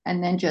something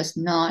and then just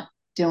not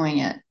doing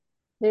it.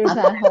 There's I'm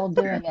that whole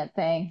doing it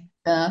thing.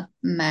 the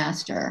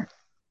master.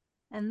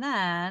 And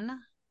then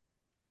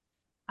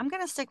I'm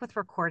going to stick with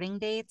recording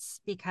dates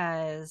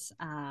because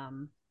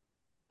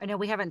I know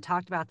we haven't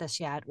talked about this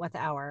yet with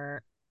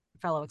our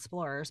fellow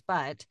explorers,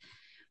 but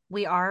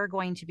we are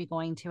going to be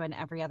going to an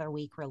every other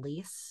week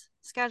release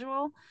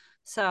schedule.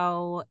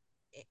 So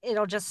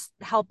it'll just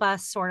help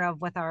us sort of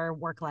with our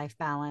work life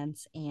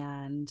balance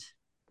and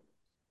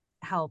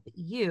help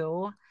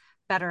you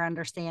better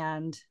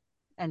understand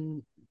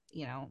and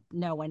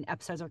know when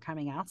episodes are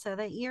coming out so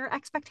that your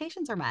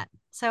expectations are met.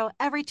 So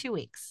every 2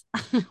 weeks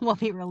we'll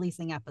be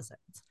releasing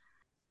episodes.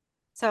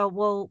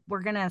 So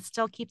we're gonna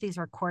still keep these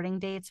recording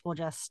dates. We'll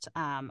just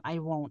I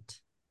won't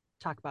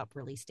talk about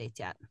release dates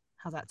yet.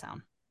 How's that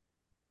sound?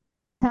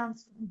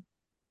 Sounds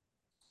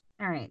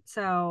All right.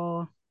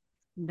 So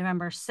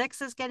November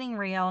 6th is getting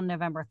real.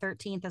 November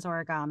 13th is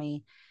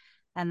origami.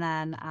 And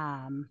then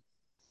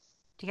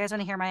do you guys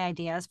want to hear my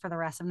ideas for the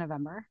rest of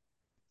November?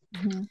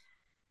 mhm.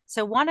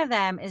 So one of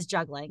them is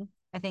juggling.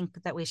 I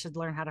think that we should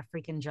learn how to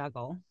freaking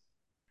juggle.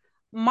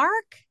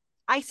 Mark,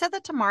 I said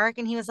that to Mark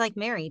and he was like,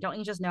 Mary, don't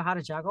you just know how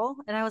to juggle?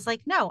 And I was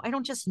like, no, I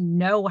don't just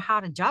know how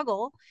to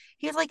juggle.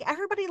 He was like,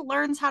 everybody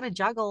learns how to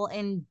juggle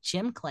in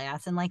gym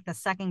class in like the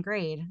second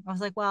grade. I was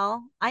like,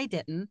 well, I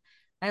didn't.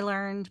 I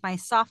learned my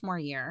sophomore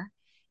year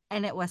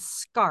and it was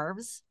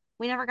scarves.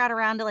 We never got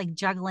around to like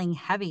juggling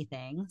heavy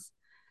things.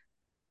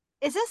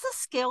 Is this a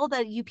skill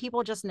that you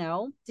people just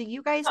know? Do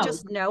you guys Oh,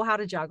 just know how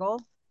to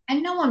juggle?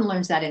 and no one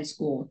learns that in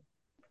school.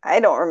 I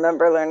don't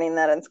remember learning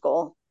that in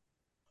school.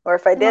 Or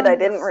if I I did, I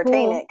learned it in didn't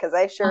retain school it because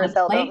I On sure as the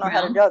hell don't know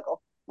how to playground.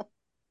 juggle.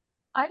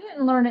 I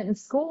didn't learn it in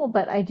school,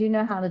 but I do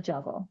know how to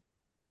juggle.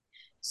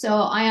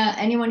 So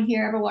anyone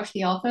here ever watch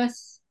The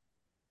Office?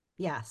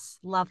 Yes,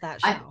 love that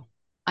I show.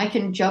 I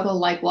can juggle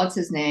like what's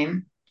his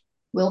name?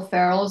 Will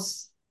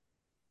Ferrell's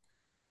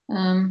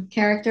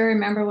character.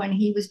 Remember when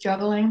he was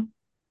juggling?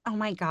 Oh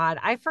my God,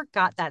 I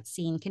forgot that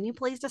scene. Can you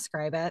please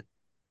describe it?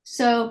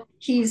 So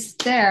he's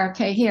there.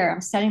 Okay, here,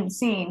 I'm setting the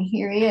scene.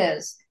 Here he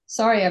is.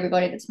 Sorry,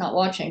 everybody that's not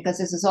watching, because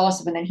this is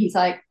awesome. And then he's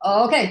like,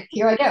 oh, okay,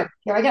 here I go.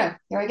 Here I go.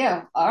 Here I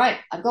go. All right,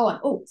 I'm going.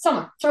 Oh,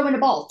 someone throw in the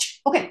ball.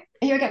 Okay,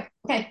 here I go.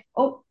 Okay.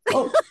 Oh,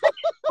 oh,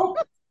 oh.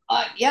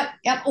 Yep,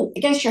 yep. Oh,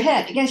 against your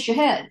head, against your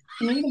head.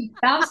 And then he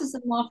bounces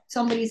them off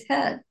somebody's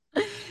head.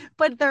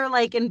 But they're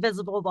like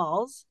invisible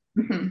balls.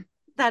 Mhm.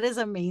 That is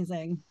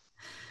amazing.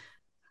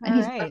 And All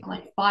he's right. got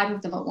like five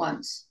of them at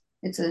once.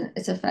 It's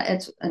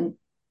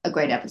a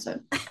great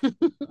episode.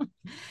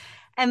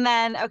 And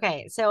then,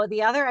 okay, so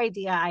the other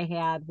idea I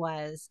had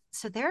was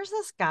so there's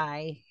this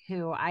guy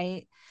who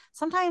I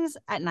sometimes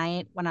at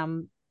night when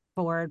I'm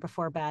bored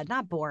before bed,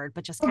 not bored,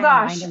 but just Oh kind of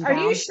gosh, winding are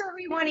you down. sure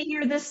we want to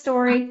hear this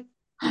story?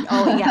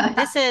 Oh, yeah,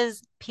 this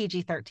is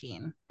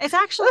PG-13. It's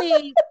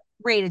actually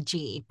rated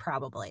G,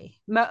 probably,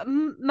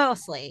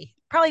 mostly,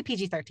 probably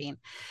PG-13.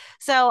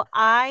 So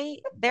I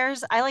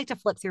like to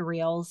flip through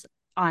reels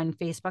on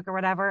Facebook or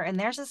whatever, and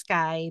there's this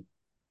guy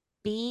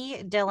B.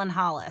 Dylan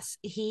Hollis.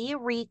 He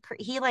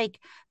like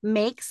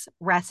makes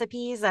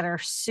recipes that are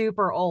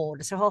super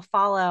old. So he'll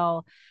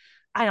follow,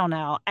 I don't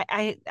know.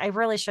 I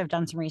really should have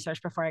done some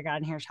research before I got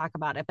in here to talk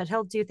about it, but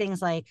he'll do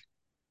things like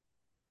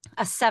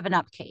a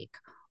 7-Up cake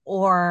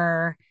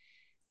or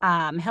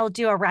he'll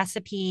do a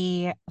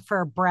recipe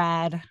for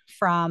bread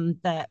from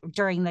the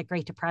during the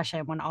Great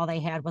Depression when all they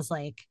had was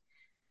like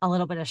a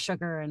little bit of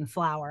sugar and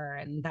flour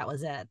and that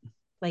was it.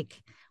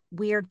 Like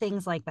weird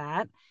things like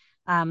that.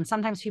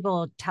 Sometimes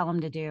people tell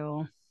him to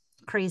do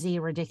crazy,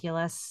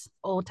 ridiculous,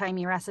 old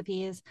timey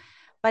recipes.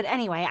 But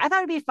anyway, I thought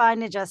it'd be fun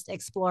to just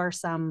explore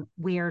some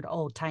weird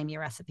old timey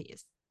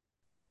recipes.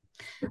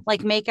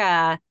 Like make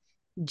a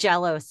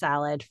jello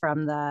salad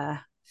from the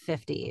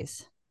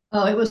 50s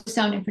Oh, it was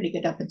sounding pretty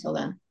good up until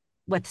then.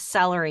 with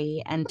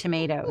celery and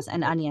tomatoes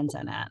and onions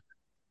in it.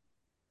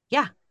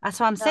 Yeah, that's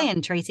what I'm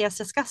saying, Tracy. That's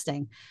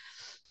disgusting.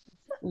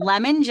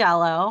 Lemon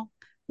jello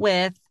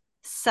with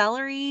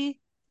celery,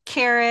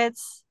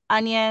 carrots,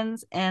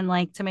 onions, and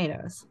like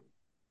tomatoes.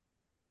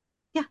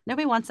 Yeah,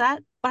 nobody wants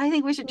that, but I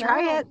think we should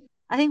try it. No.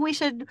 I think we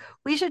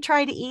should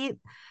try to eat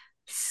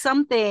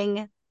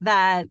something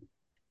that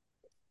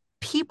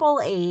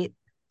people ate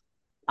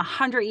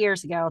 100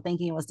 years ago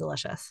thinking it was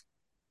delicious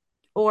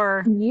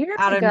or Years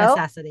out of ago.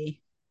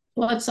 necessity.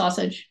 Blood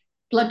sausage,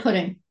 blood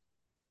pudding.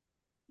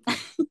 So,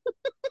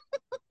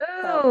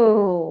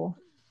 Oh,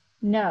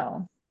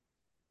 no.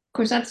 Of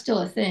course, that's still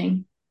a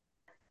thing.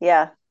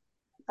 yeah,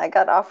 I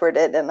got offered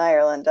it in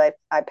Ireland.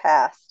 I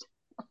passed.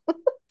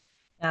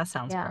 That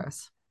sounds Yeah.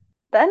 gross.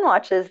 Ben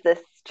watches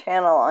this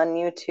channel on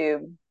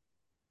YouTube.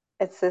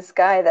 It's this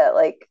guy that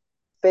like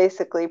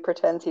basically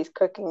pretends he's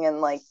cooking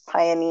in like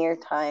pioneer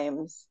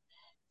times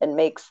and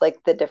makes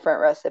like the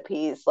different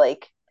recipes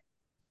like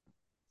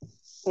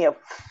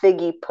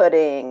figgy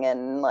pudding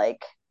and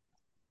like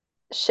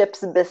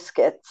ship's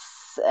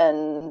biscuits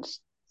and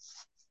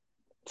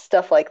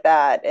stuff like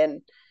that.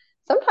 And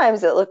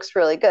sometimes it looks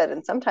really good.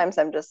 And sometimes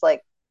I'm just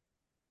like,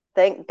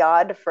 thank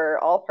God for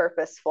all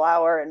purpose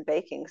flour and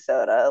baking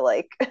soda.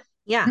 Like,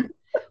 Yeah.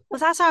 Well,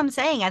 that's what I'm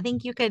saying. I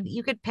think you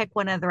could pick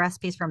one of the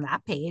recipes from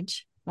that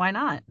page. Why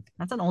not?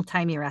 That's an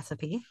old-timey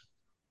recipe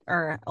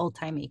or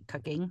old-timey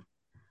cooking.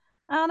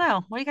 I don't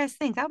know. What do you guys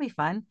think? That would be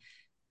fun.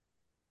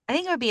 I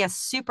think it would be a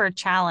super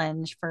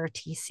challenge for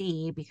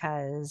TC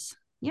because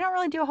you don't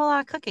really do a whole lot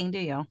of cooking, do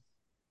you?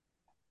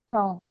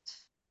 Oh,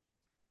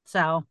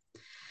 So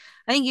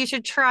I think you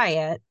should try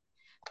it.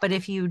 But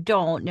if you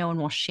don't, no one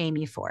will shame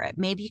you for it.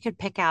 Maybe you could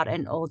pick out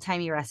an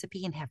old-timey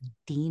recipe and have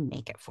Dean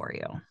make it for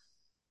you.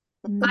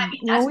 I mean,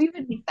 well, that's we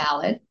would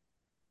valid.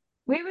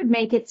 we would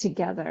make it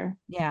together.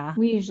 Yeah.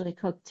 We usually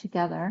cook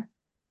together,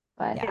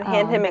 but you can Yeah.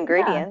 hand him yeah,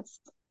 ingredients.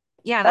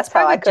 Yeah, that's That's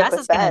how probably I what cook Jess with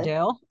is gonna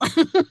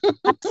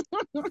Ben.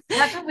 do.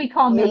 that's what we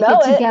call You make know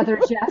it it. together,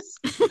 Jess.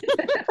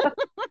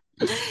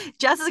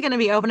 Jess is going to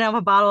be opening up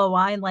a bottle of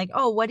wine, like,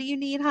 oh, what do you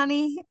need,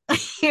 honey?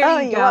 Here Oh,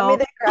 you you want me go.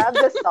 to grab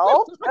the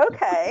salt?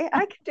 Okay,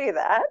 I can do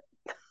that.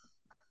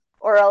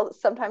 Or I'll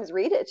sometimes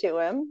read it to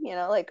him,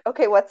 like,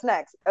 okay, what's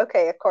next?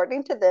 Okay,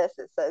 according to this,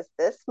 it says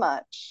this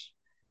much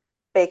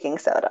baking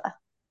soda. I just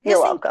You're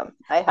think, welcome.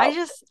 I I helped.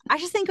 just, I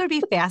just think it would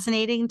be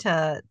fascinating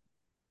to,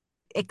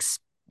 ex-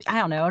 I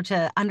don't know,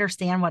 to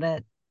understand what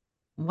it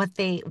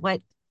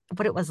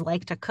was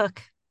like to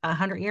cook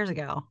 100 years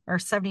ago or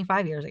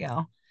 75 years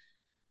ago.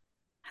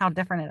 How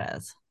different it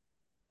is.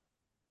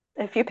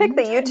 If you pick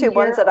the YouTube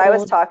ones that I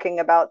was 100-year-old, talking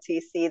about,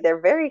 TC, they're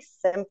very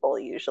simple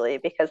usually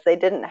because they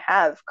didn't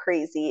have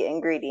crazy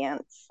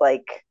ingredients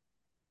like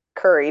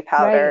curry right?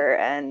 powder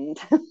and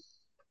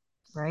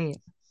Right.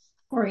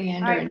 All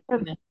Coriander right.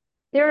 and So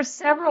there are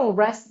several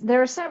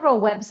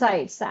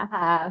websites that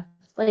have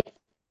like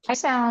I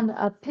found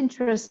a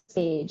Pinterest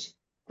page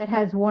that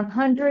has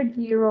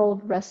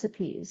 100-year-old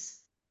recipes.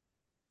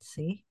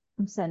 See?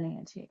 I'm sending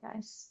it to you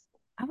guys.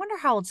 I wonder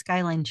how old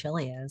Skyline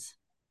Chili is.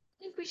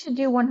 I think we should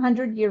do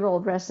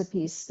 100-year-old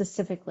recipes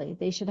specifically.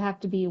 They should have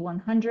to be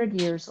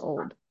 100 years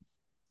old.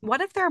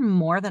 What if they're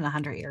more than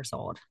 100 years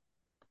old?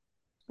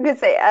 I'm gonna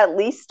say at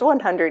least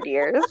 100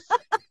 years.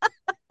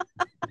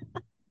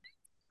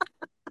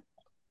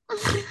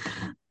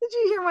 Did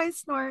you hear my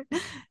snort?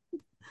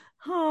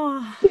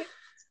 Oh.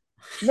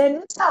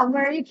 Then tell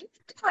where you can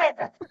do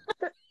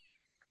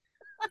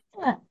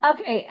it.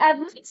 Okay, at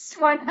least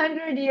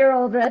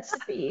 100-year-old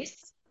recipes.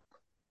 I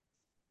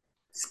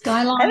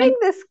Skyline think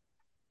this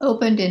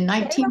opened in Okay,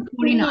 let's see.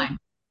 1929.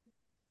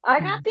 I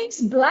got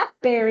these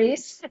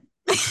blackberries.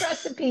 This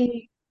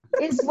recipe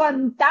is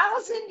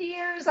 1,000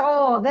 years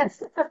old.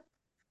 That's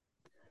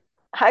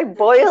I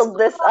boiled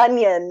this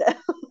onion.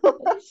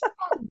 it's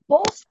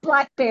both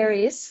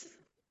blackberries.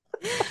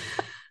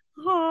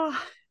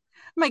 Oh.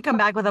 Might come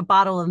back with a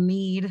bottle of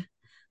mead,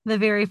 the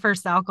very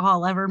first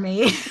alcohol ever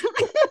made.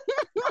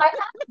 I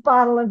have a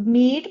bottle of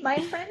mead. My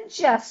friend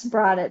Jess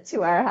brought it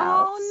to our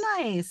house. Oh,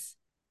 nice.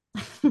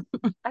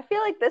 I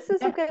feel like this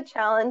is a good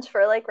challenge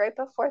for like right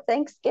before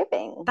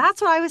Thanksgiving.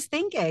 That's what I was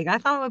thinking. I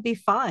thought it would be I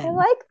fun.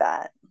 like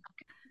that.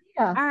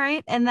 Yeah. All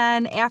right. And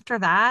then after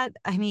that,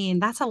 I mean,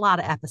 that's a lot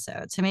of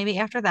episodes. So maybe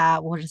after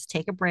that, we'll just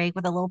take a break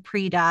with a little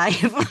pre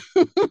dive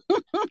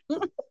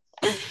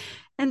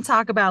and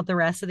talk about the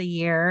rest of the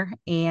year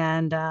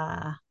and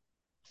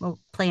well,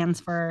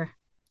 plans for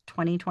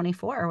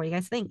 2024. What do you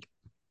guys think?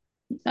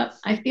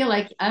 I feel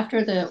like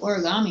after the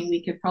origami,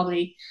 we could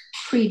probably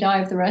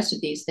pre-dive the rest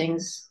of these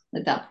things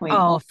at that point.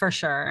 Oh, for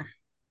sure.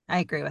 I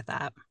agree with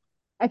that.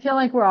 I feel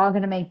like we're all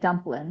going to make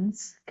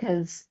dumplings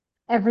because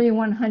every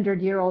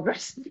 100-year-old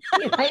recipe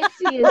I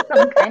see is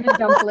some kind of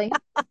dumpling.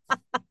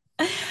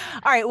 All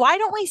right. Why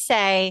don't we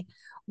say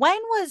when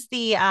was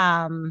the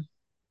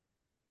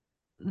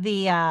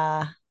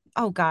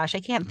oh gosh, I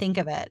can't think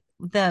of it.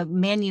 The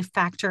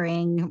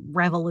manufacturing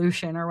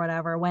revolution or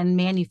whatever, when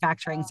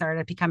manufacturing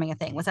started becoming a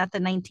thing. Was that the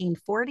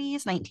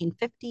 1940s,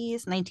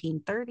 1950s,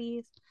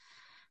 1930s?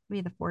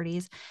 Maybe the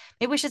 40s.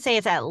 Maybe we should say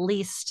it's at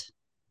least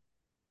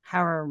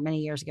however many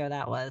years ago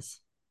that was.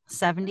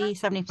 70,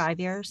 75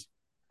 years.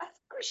 I think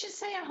we should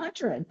say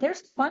 100. There's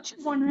a bunch of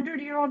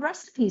 100-year-old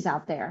recipes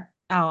out there.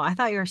 Oh, I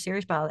thought you were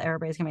serious about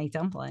everybody's gonna make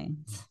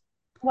dumplings.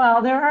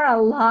 Well, there are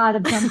a lot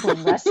of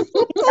dumpling recipes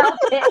out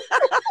there.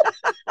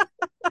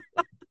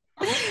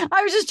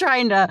 I was just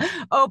trying to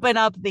open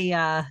up the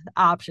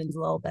options a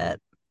little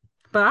bit.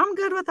 But I'm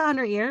good with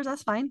 100 years.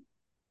 That's fine.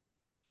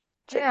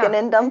 Chicken Yeah,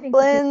 and I think we could.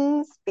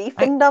 dumplings, beef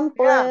I and Yeah.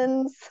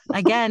 dumplings.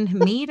 again,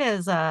 meat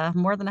is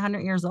more than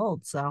 100 years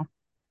old. So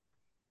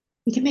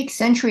We can make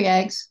century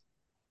eggs.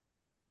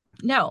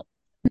 no,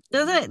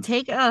 doesn't it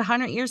take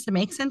 100 years to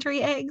make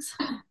century eggs?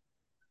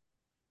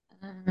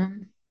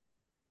 Um,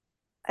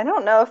 I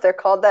don't know if they're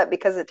called that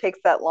because it takes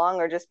that long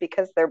or just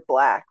because they're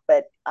black,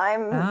 but Oh,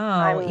 I'm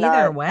either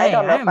not I way,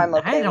 don't know if I'm I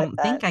okay with don't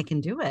that. think I can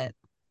do it.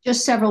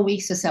 just several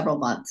weeks to several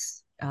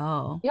months.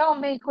 Oh. Y'all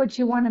make what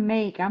you want to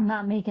make. I'm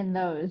not making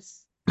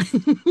those.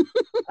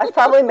 I've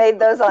probably made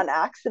those on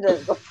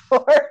accident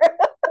before.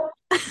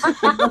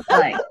 Should look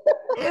like.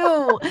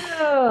 Ew.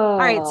 All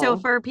right. So Oh,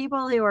 for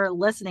people who are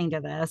listening to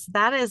this,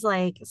 that is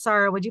like,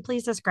 Sarah, would you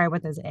please describe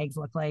what those eggs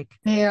look like?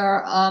 They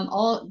are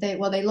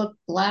they look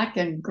black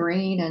and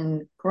green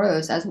and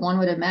gross as one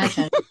would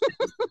imagine.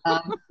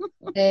 Um,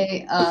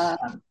 they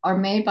are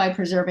made by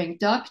preserving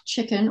duck,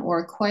 chicken,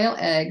 or quail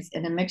eggs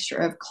in a mixture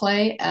of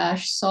clay,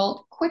 ash,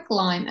 salt,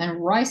 quicklime,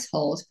 and rice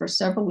hulls for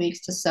several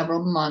weeks to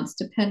several months,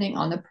 depending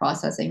on the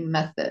processing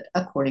method,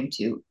 according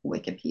to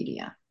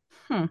Wikipedia.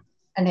 Hmm.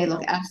 And they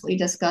look absolutely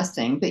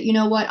disgusting. But you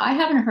know what? I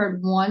haven't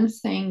heard one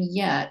thing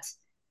yet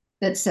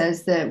that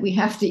says that we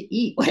have to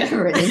eat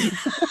whatever it is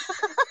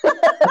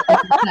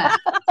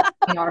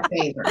in our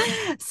favor.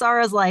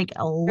 Sarah's like,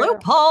 a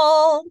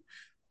loophole.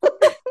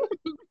 I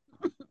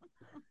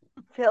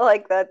feel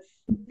like that's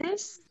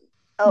this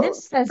oh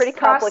this says pretty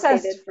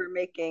complicated processed. for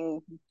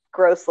making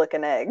gross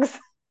looking eggs.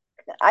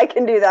 I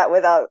can do that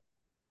without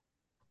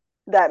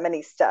that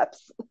many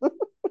steps.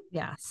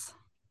 Yes.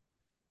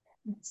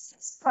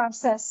 This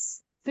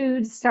processed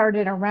food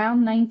started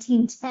around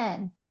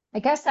 1910. I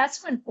guess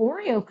that's when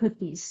Oreo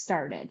cookies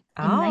started in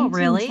Oh,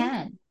 really?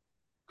 1910.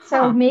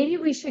 So Huh. maybe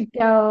we should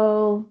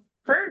go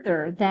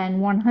further than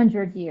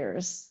 100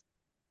 years.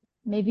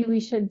 Maybe we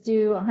should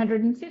do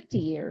 150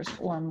 years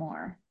or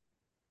more.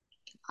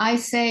 I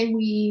say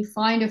we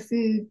find a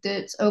food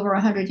that's over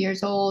 100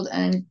 years old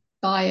and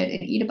buy it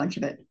and eat a bunch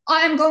of it.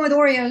 I'm going with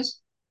Oreos.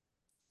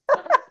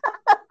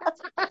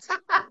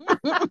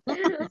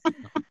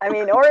 I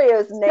mean,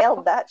 Oreos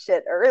nailed that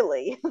shit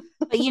early.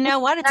 But you know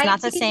what? It's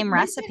not the 19, same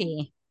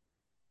recipe.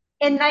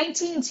 in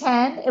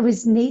 1910, it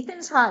was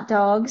Nathan's hot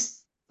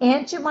dogs,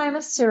 Aunt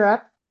Jemima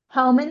syrup,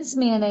 Hellman's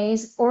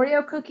mayonnaise,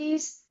 Oreo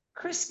cookies,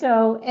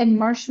 Crisco, and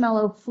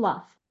marshmallow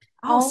fluff.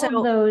 Oh, All of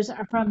so those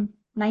are from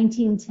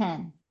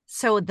 1910.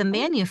 so the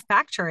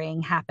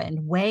manufacturing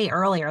happened way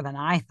earlier than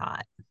I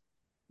thought.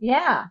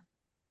 Yeah,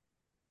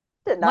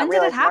 Did not When did it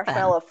realize happen?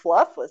 marshmallow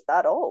fluff was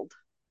that old.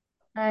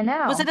 I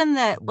Was it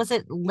know.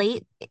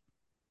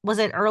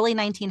 early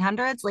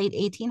 1900s, late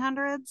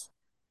 1800s?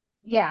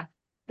 Yeah,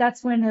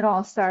 that's when it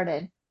all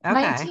started. Okay.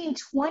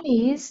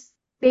 1920s,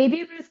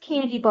 Baby Ruth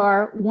candy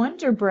bar,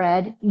 Wonder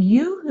Bread,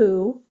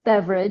 Yoo-Hoo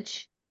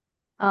beverage,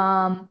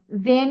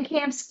 Van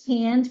Camp's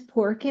canned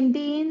pork and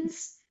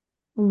beans,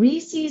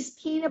 Reese's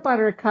peanut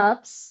butter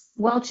cups,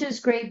 Welch's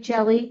grape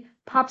jelly,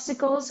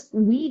 popsicles,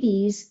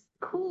 Wheaties,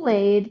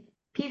 Kool-Aid,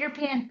 Peter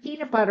Pan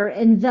peanut butter,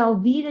 and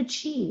Velveeta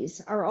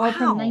cheese are all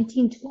from Wow.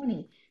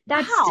 1920.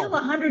 That's still Wow.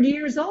 100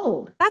 years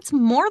old. That's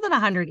more than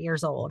 100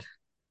 years old,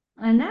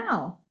 I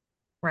know.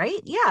 right?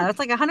 Yeah, that's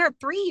like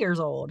 103 years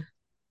old.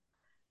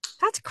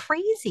 That's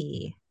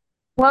crazy.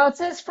 Well, it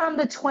says from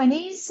the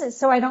 20s,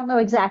 so I don't know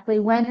exactly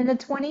when in the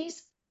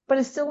 20s, but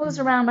it still is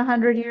Mm. around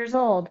 100 years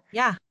old.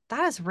 Yeah,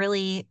 that is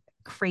really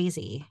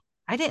crazy.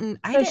 I So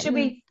should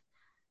didn't,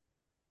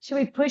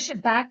 we push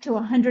it back to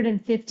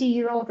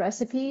 150-year-old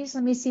recipes?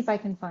 Let me see if I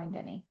can find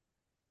any.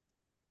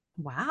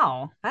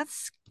 wow.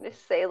 Just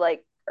say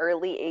like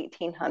early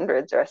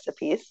 1800s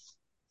recipes.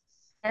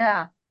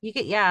 Yeah.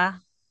 Yeah.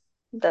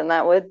 Then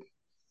that would,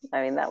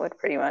 I mean, that would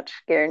pretty much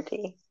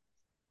guarantee.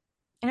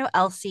 I know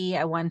Elsie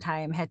at one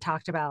time had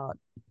talked about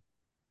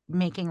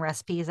making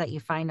recipes that you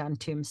find on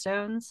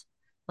tombstones,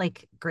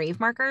 like grave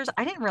markers.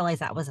 I didn't realize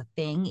that was a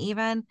thing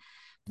even.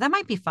 But that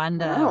might be fun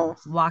to Oh,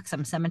 walk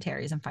some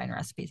cemeteries and find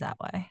recipes that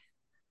way,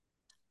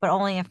 but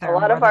only if a they're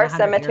lot more of than our 100 years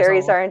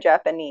cemeteries old. are in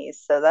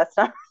Japanese, so that's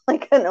not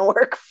really going to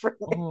work for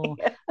Oh, me.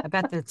 I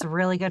bet that's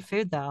really good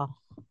food though.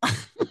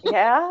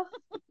 Yeah,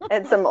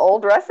 and some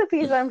old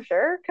recipes, I'm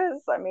sure,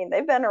 because I mean,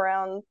 they've been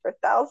around for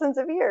thousands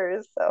of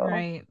years. So,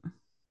 Right.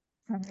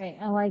 All right.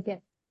 I like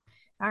it.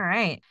 All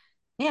right.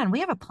 Man, we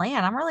have a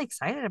plan. I'm really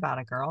excited about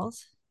it,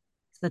 girls.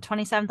 So the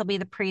 27th will be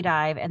the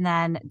pre-dive, and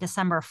then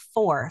December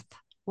 4th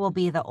will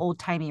be the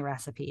old-timey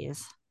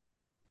recipes.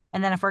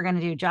 And then if we're going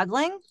to do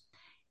juggling,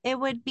 it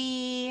would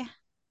be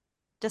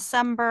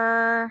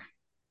December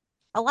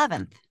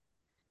 11th.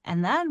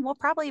 And then we'll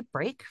probably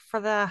break for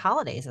the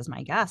holidays, is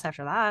my guess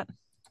after that.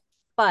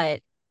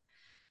 But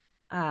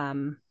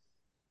um,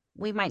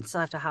 we might still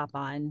have to hop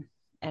on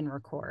and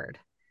record,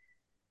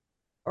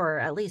 or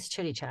at least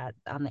chitty chat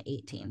on the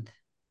 18th.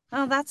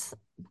 Oh, that's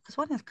because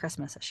when is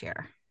Christmas this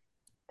year?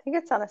 I think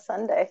it's on a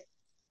Sunday.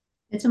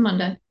 It's a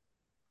Monday.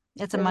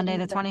 It's a Is it Monday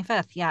the Monday?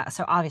 25th. Yeah.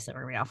 So obviously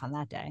we're gonna be off on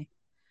that day.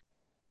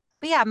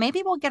 But yeah,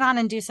 maybe we'll get on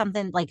and do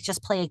something like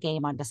just play a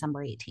game on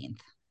December 18th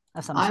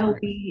of some I will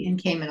sort. be in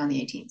Cayman on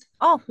the 18th.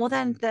 Oh, well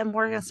then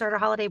we're gonna start a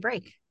holiday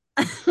break.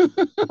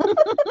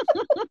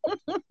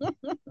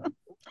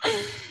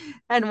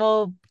 And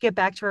we'll get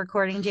back to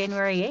recording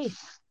January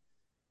 8th.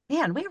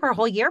 Man, we have our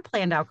whole year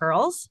planned out,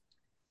 girls.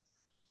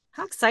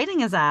 How exciting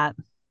is that?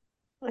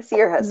 This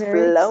year has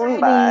Very flown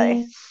by.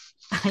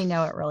 exciting. I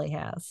know it really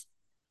has.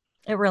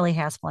 It really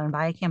has flown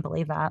by. I can't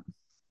believe that.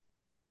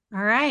 All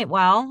right.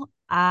 Well,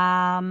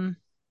 I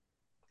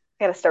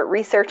got to start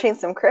researching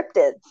some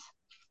cryptids.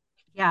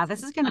 yeah,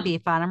 this is going to be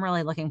fun. I'm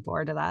really looking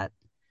forward to that.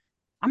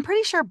 I'm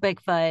pretty sure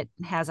Bigfoot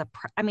has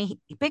I mean,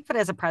 Bigfoot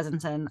has a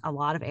presence in a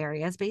lot of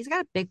areas, but he's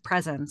got a big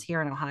presence here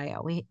in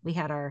Ohio. We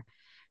had our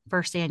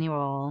first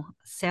annual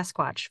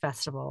Sasquatch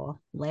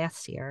Festival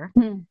last year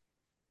Hmm.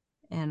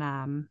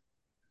 in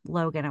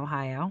Logan,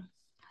 Ohio.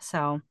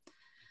 So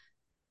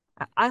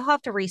I'll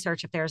have to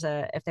research if there's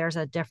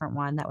a different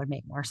one that would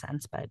make more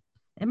sense, but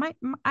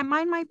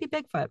mine might be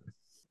Bigfoot.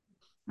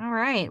 All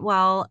right.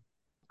 Well,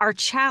 our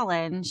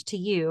challenge to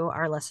you,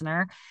 our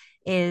listener,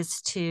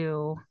 is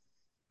to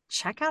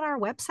check out our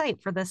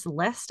website for this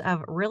list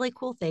of really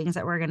cool things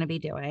that we're going to be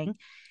doing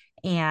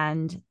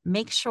and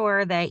make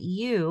sure that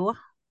you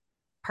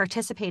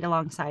participate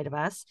alongside of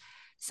us.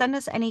 Send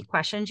us any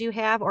questions you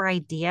have or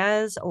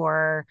ideas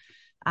or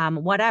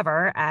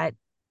whatever at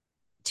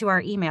to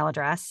our email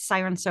address,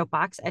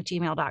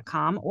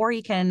 sirensoapbox@gmail.com, or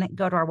you can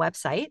go to our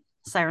website,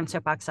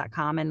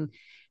 sirensoapbox.com, and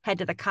head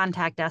to the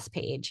contact us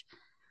page.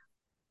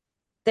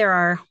 There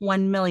are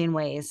 1 million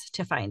ways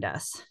to find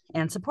us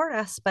and support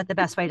us, but the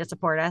best way to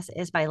support us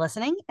is by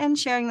listening and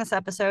sharing this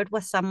episode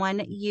with someone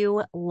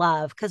you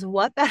love. Because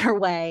what better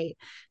way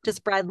to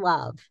spread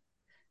love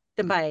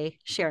than by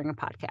sharing a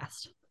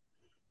podcast?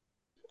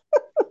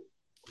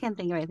 Can't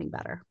think of anything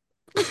better.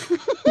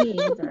 Me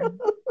either.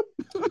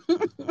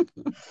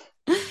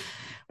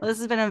 Well, this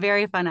has been a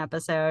very fun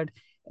episode,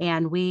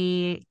 and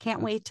we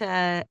can't wait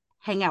to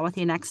hang out with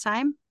you next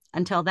time.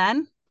 Until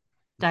then,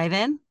 dive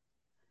in,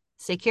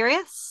 stay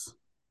curious,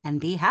 and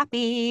be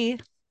happy.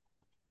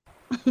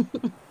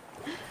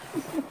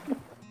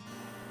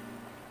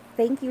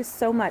 Thank you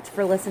so much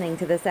for listening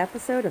to this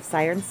episode of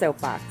Siren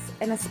Soapbox,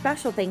 and a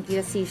special thank you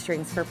to C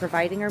Strings for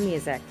providing our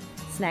music.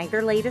 Snag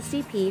their latest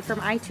EP from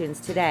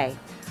iTunes today.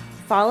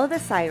 Follow the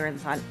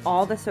Sirens on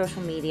all the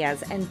social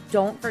medias, and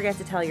don't forget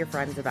to tell your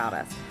friends about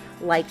us.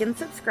 Like and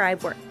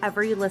subscribe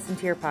wherever you listen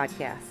to your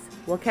podcasts.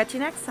 We'll catch you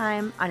next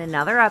time on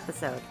another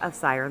episode of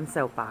Siren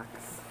Soapbox.